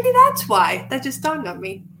karaoke, so maybe that's why. That just dawned on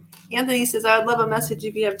me. Anthony says, I would love a message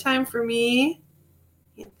if you have time for me.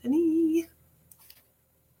 Anthony.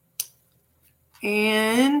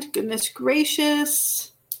 And goodness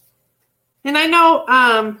gracious. And I know,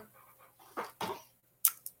 I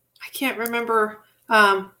can't remember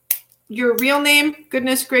your real name,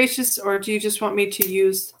 goodness gracious, or do you just want me to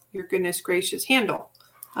use your goodness gracious handle?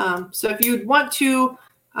 So if you'd want to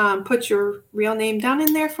put your real name down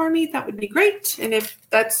in there for me, that would be great. And if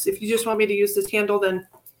you just want me to use this handle, then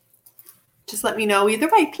just let me know either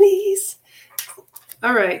way, please.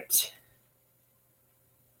 All right.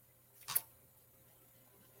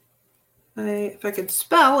 If I could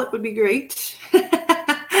spell, it would be great.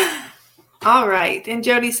 All right. And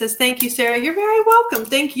Jody says, thank you, Sarah. You're very welcome.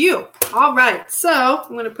 Thank you. All right. So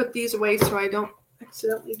I'm going to put these away so I don't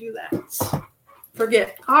accidentally do that.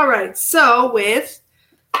 Forget. All right. So with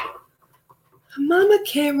Mama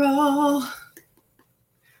Carol.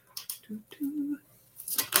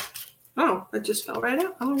 Oh, that just fell right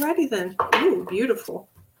out. Alrighty then. Ooh, beautiful.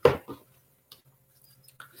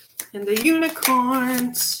 And the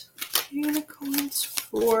unicorns. Unicorns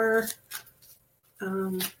for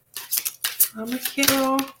Mama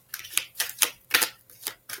Carol.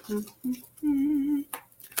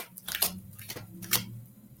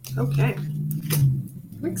 Okay.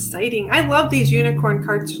 Exciting. I love these unicorn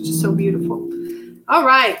cards. They're just so beautiful. All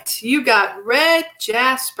right. You got Red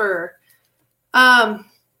Jasper.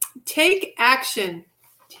 Take action.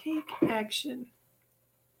 Take action.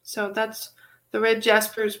 So that's the Red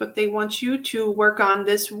Jasper is what they want you to work on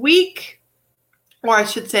this week. Or I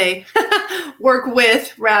should say, work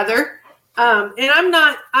with, rather. And I'm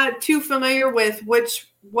not too familiar with what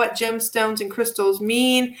gemstones and crystals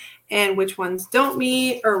mean and which ones don't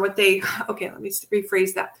mean, or what they, okay, let me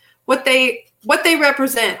rephrase that. What they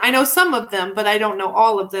represent. I know some of them, but I don't know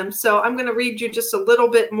all of them. So I'm going to read you just a little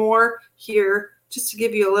bit more here, just to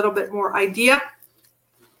give you a little bit more idea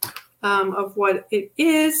of what it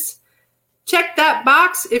is. Check that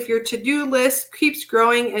box if your to-do list keeps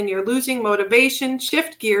growing and you're losing motivation.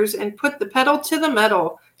 Shift gears and put the pedal to the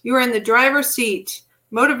metal. You are in the driver's seat.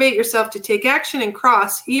 Motivate yourself to take action and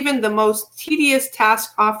cross even the most tedious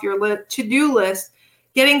task off your to-do list.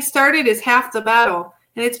 Getting started is half the battle,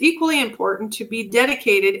 and it's equally important to be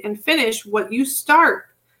dedicated and finish what you start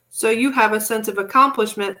so you have a sense of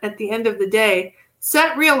accomplishment at the end of the day.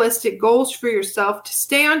 Set realistic goals for yourself to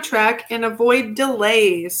stay on track and avoid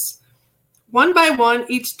delays. one by one,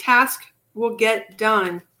 each task will get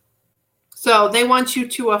done. So they want you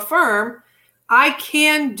to affirm, I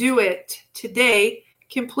can do it today.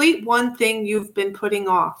 Complete one thing you've been putting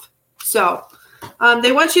off. So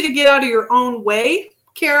they want you to get out of your own way,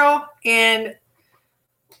 Carol, and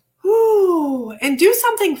do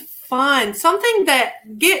something fun, something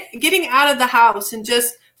that getting out of the house and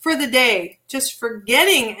just for the day, just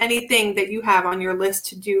forgetting anything that you have on your list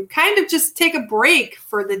to do. Kind of just take a break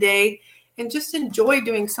for the day and just enjoy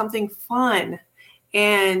doing something fun.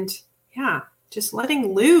 And yeah, just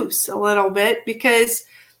letting loose a little bit, because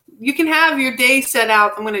you can have your day set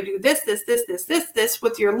out. I'm going to do this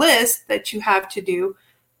with your list that you have to do.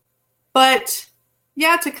 But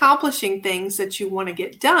yeah, it's accomplishing things that you want to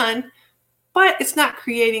get done, but it's not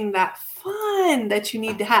creating that fun that you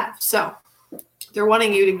need to have. So they're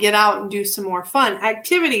wanting you to get out and do some more fun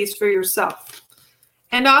activities for yourself.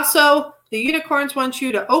 And also, the unicorns want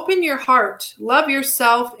you to open your heart, love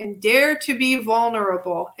yourself, and dare to be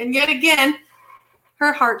vulnerable. And yet again,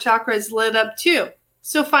 her heart chakra is lit up too.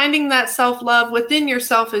 So finding that self-love within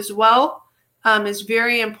yourself as well is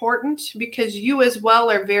very important, because you as well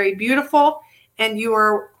are very beautiful and you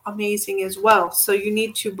are amazing as well. So you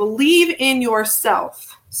need to believe in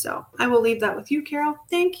yourself. So I will leave that with you, Carol.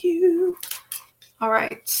 Thank you. All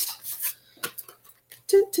right.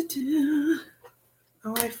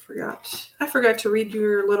 Oh, I forgot. I forgot to read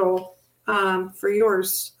your little for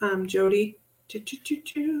yours, Jody. I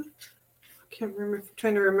can't remember. I'm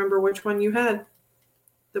trying to remember which one you had.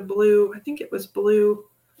 The blue. I think it was blue.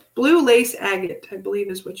 Blue lace agate, I believe,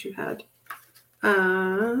 is what you had.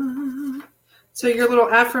 So your little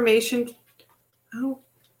affirmation. Oh,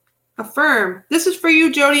 affirm. This is for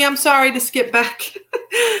you, Jody. I'm sorry to skip back.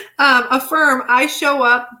 Affirm. I show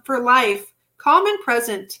up for life, calm and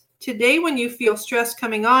present. Today, when you feel stress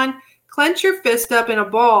coming on, clench your fist up in a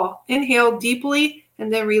ball. Inhale deeply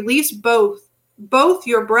and then release both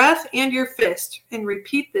your breath and your fist. And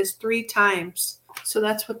repeat this 3 times. So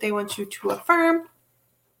that's what they want you to affirm.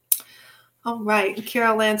 All right.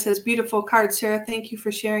 Carol Ann says, beautiful card, Sarah. Thank you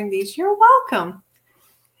for sharing these. You're welcome.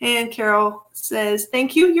 And Carol says,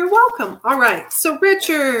 thank you. You're welcome. All right. So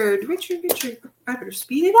Richard. I better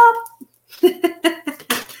speed it up.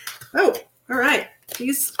 Oh, all right.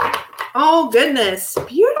 Oh, goodness.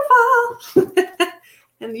 Beautiful.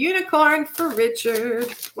 And the unicorn for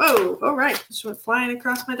Richard. Whoa. All right. Just went flying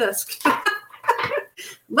across my desk.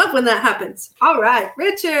 Love when that happens. All right.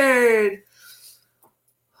 Richard.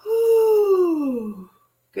 Ooh,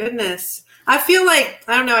 goodness. I feel like,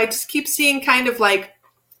 I don't know, I just keep seeing kind of like,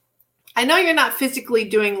 I know you're not physically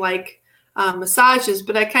doing like massages,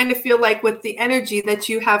 but I kind of feel like with the energy that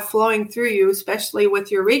you have flowing through you, especially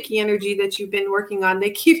with your Reiki energy that you've been working on, they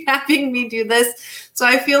keep having me do this. So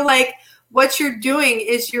I feel like what you're doing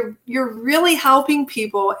is you're really helping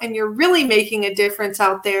people and you're really making a difference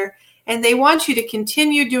out there. And they want you to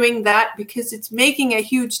continue doing that because it's making a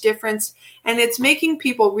huge difference. And it's making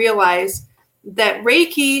people realize that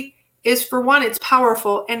Reiki is, for one, it's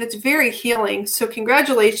powerful and it's very healing. So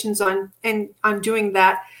congratulations on doing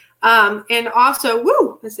that. And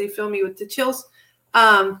also, as they fill me with the chills,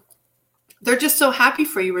 they're just so happy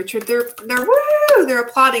for you, Richard. They're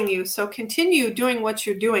applauding you. So continue doing what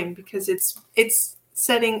you're doing because it's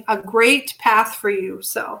setting a great path for you.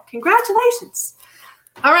 So congratulations.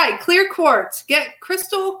 All right, clear quartz. Get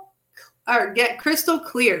crystal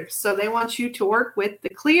clear. So they want you to work with the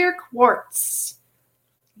clear quartz.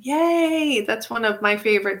 Yay! That's one of my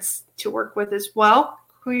favorites to work with as well.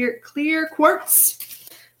 Clear quartz.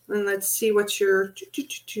 And let's see what a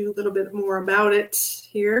little bit more about it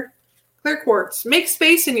here. Clear quartz. Make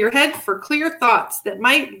space in your head for clear thoughts that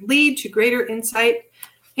might lead to greater insight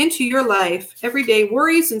into your life. Everyday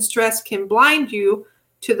worries and stress can blind you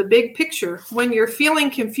to the big picture. When you're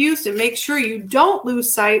feeling confused, and make sure you don't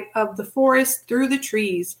lose sight of the forest through the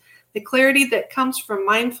trees. The clarity that comes from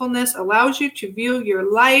mindfulness allows you to view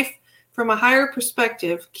your life from a higher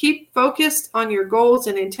perspective. Keep focused on your goals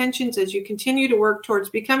and intentions as you continue to work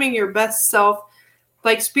towards becoming your best self.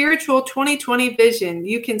 Like spiritual 2020 vision,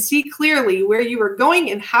 you can see clearly where you are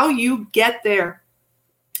going and how you get there.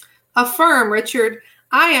 Affirm, Richard.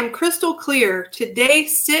 I am crystal clear. Today,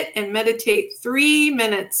 sit and meditate 3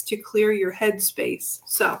 minutes to clear your headspace.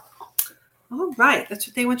 So, all right, that's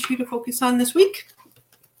what they want you to focus on this week.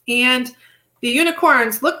 And the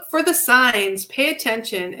unicorns, look for the signs, pay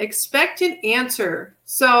attention, expect an answer.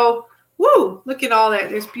 So, look at all that.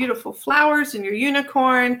 There's beautiful flowers in your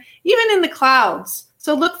unicorn, even in the clouds.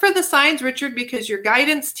 So look for the signs, Richard, because your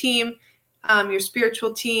guidance team, your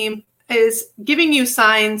spiritual team is giving you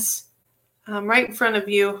signs right in front of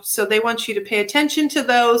you. So they want you to pay attention to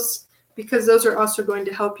those. because those are also going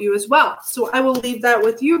to help you as well. So I will leave that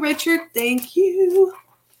with you, Richard. Thank you.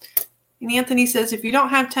 And Anthony says, if you don't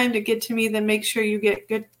have time to get to me, then make sure you get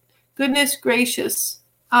good. Goodness gracious.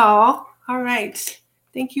 Oh, all right.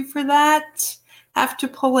 Thank you for that. Have to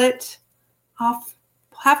pull it off.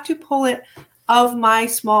 Have to pull it of my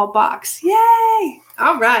small box. Yay.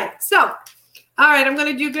 All right. So, all right. I'm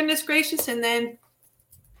going to do goodness gracious, and then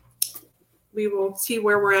we will see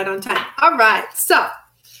where we're at on time. All right. So,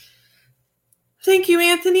 thank you,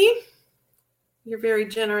 Anthony. You're very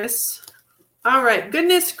generous. All right.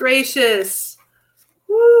 Goodness gracious.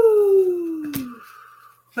 Woo.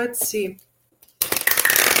 Let's see.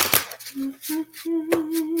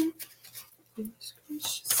 Goodness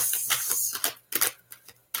gracious.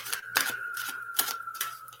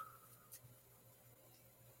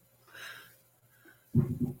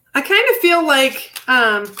 I kind of feel like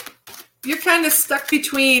you're kind of stuck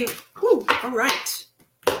between. Ooh, all right.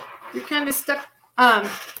 You're kind of stuck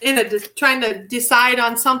trying to decide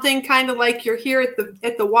on something, kind of like you're here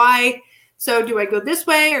at the Y. So do I go this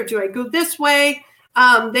way or do I go this way?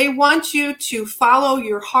 They want you to follow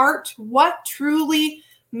your heart. What truly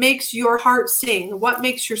makes your heart sing? What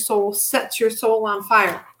makes your soul, sets your soul on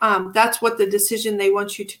fire? That's what the decision they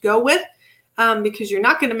want you to go with, because you're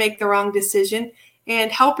not going to make the wrong decision.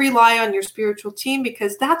 And help rely on your spiritual team,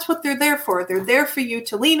 because that's what they're there for. They're there for you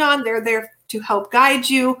to lean on. They're there to help guide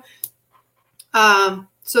you. So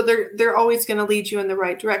they're always going to lead you in the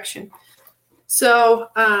right direction. So,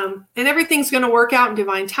 and everything's going to work out in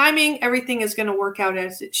divine timing. Everything is going to work out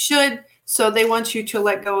as it should. So they want you to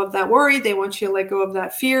let go of that worry. They want you to let go of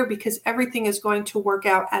that fear, because everything is going to work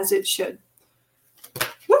out as it should.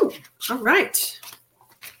 Woo! All right.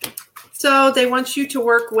 So they want you to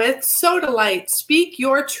work with Sodalite. Speak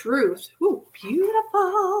your truth. Ooh,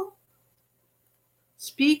 beautiful.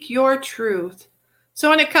 Speak your truth.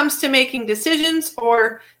 So when it comes to making decisions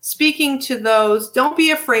or speaking to those, don't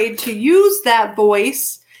be afraid to use that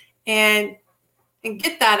voice and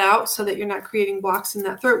get that out so that you're not creating blocks in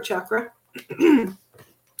that throat chakra.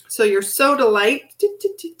 So your Sodalite.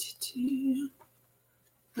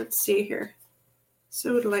 Let's see here.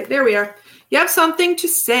 Sodalite. There we are. You have something to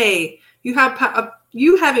say. You have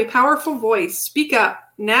a powerful voice. Speak up.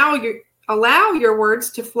 Now allow your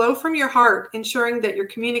words to flow from your heart, ensuring that your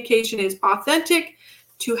communication is authentic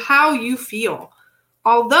to how you feel.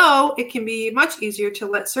 Although it can be much easier to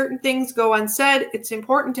let certain things go unsaid, it's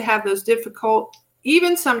important to have those difficult,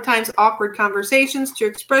 even sometimes awkward conversations to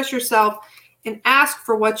express yourself and ask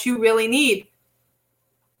for what you really need.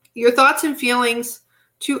 Your thoughts and feelings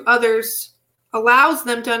to others allows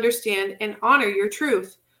them to understand and honor your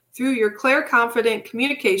truth. Through your clear, confident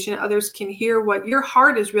communication, others can hear what your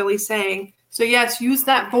heart is really saying. So yes, use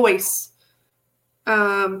that voice.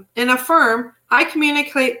 And affirm, I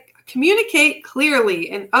communicate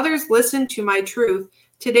clearly, and others listen to my truth.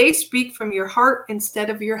 Today, speak from your heart instead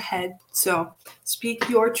of your head. So speak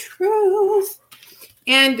your truth.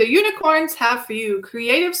 And the unicorns have for you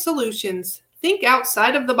creative solutions. Think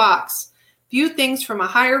outside of the box. View things from a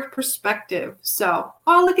higher perspective. So,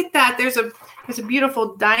 oh, look at that. There's a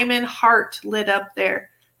beautiful diamond heart lit up there.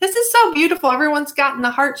 This is so beautiful. Everyone's gotten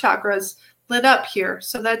the heart chakras lit up here.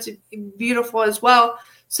 So that's beautiful as well.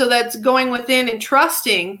 So that's going within and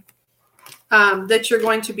trusting that you're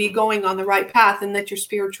going to be going on the right path and that your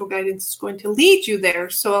spiritual guidance is going to lead you there.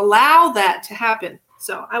 So allow that to happen.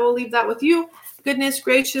 So I will leave that with you. Goodness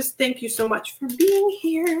gracious. Thank you so much for being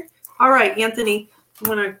here. All right, Anthony, I'm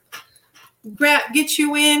going to get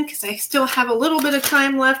you in because I still have a little bit of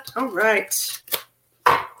time left. All right.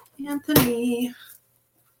 Anthony,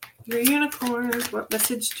 your unicorns. What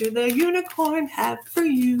message do the unicorn have for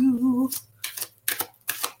you?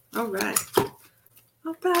 All right.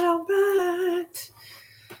 All right, all right.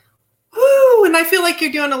 Woo, and I feel like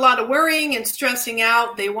you're doing a lot of worrying and stressing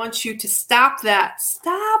out. They want you to stop that.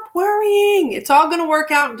 Stop worrying. It's all going to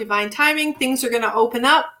work out in divine timing. Things are going to open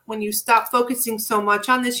up. When you stop focusing so much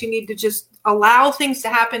on this, you need to just allow things to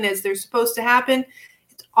happen as they're supposed to happen.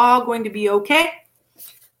 It's all going to be okay.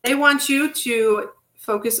 They want you to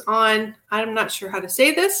focus on, I'm not sure how to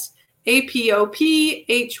say this, APOPHYLLIT,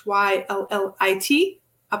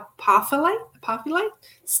 apophyllite.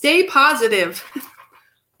 Stay positive.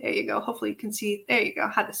 There you go. Hopefully you can see, there you go,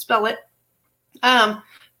 how to spell it.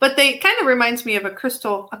 But they kind of reminds me of a clear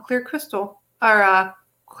crystal, or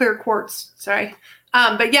clear quartz, sorry.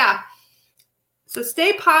 But yeah, so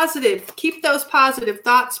stay positive. Keep those positive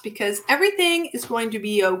thoughts because everything is going to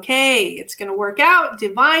be okay. It's going to work out.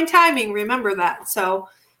 Divine timing, remember that. So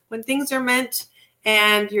when things are meant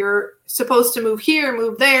and you're supposed to move here,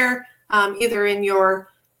 move there, either in your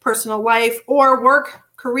personal life or work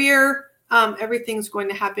career, everything's going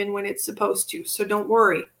to happen when it's supposed to. So don't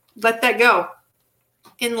worry. Let that go.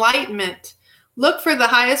 Enlightenment. Look for the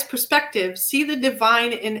highest perspective. See the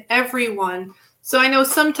divine in everyone. So I know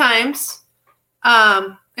sometimes,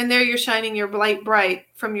 and there you're shining your light bright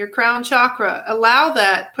from your crown chakra. Allow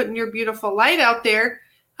that, putting your beautiful light out there,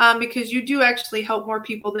 because you do actually help more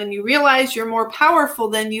people than you realize. You're more powerful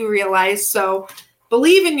than you realize. So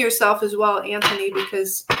believe in yourself as well, Anthony,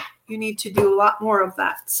 because you need to do a lot more of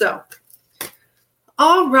that. So,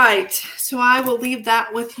 all right. So I will leave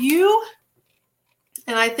that with you.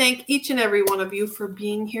 And I thank each and every one of you for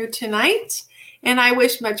being here tonight. And I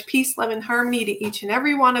wish much peace, love, and harmony to each and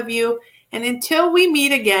every one of you. And until we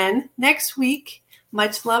meet again next week,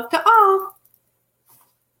 much love to all.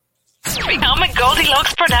 Become a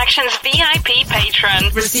Goldilocks Productions VIP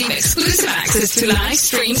patron. Receive exclusive access to live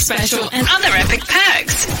stream special and other epic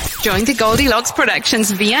perks. Join the Goldilocks Productions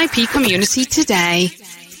VIP community today.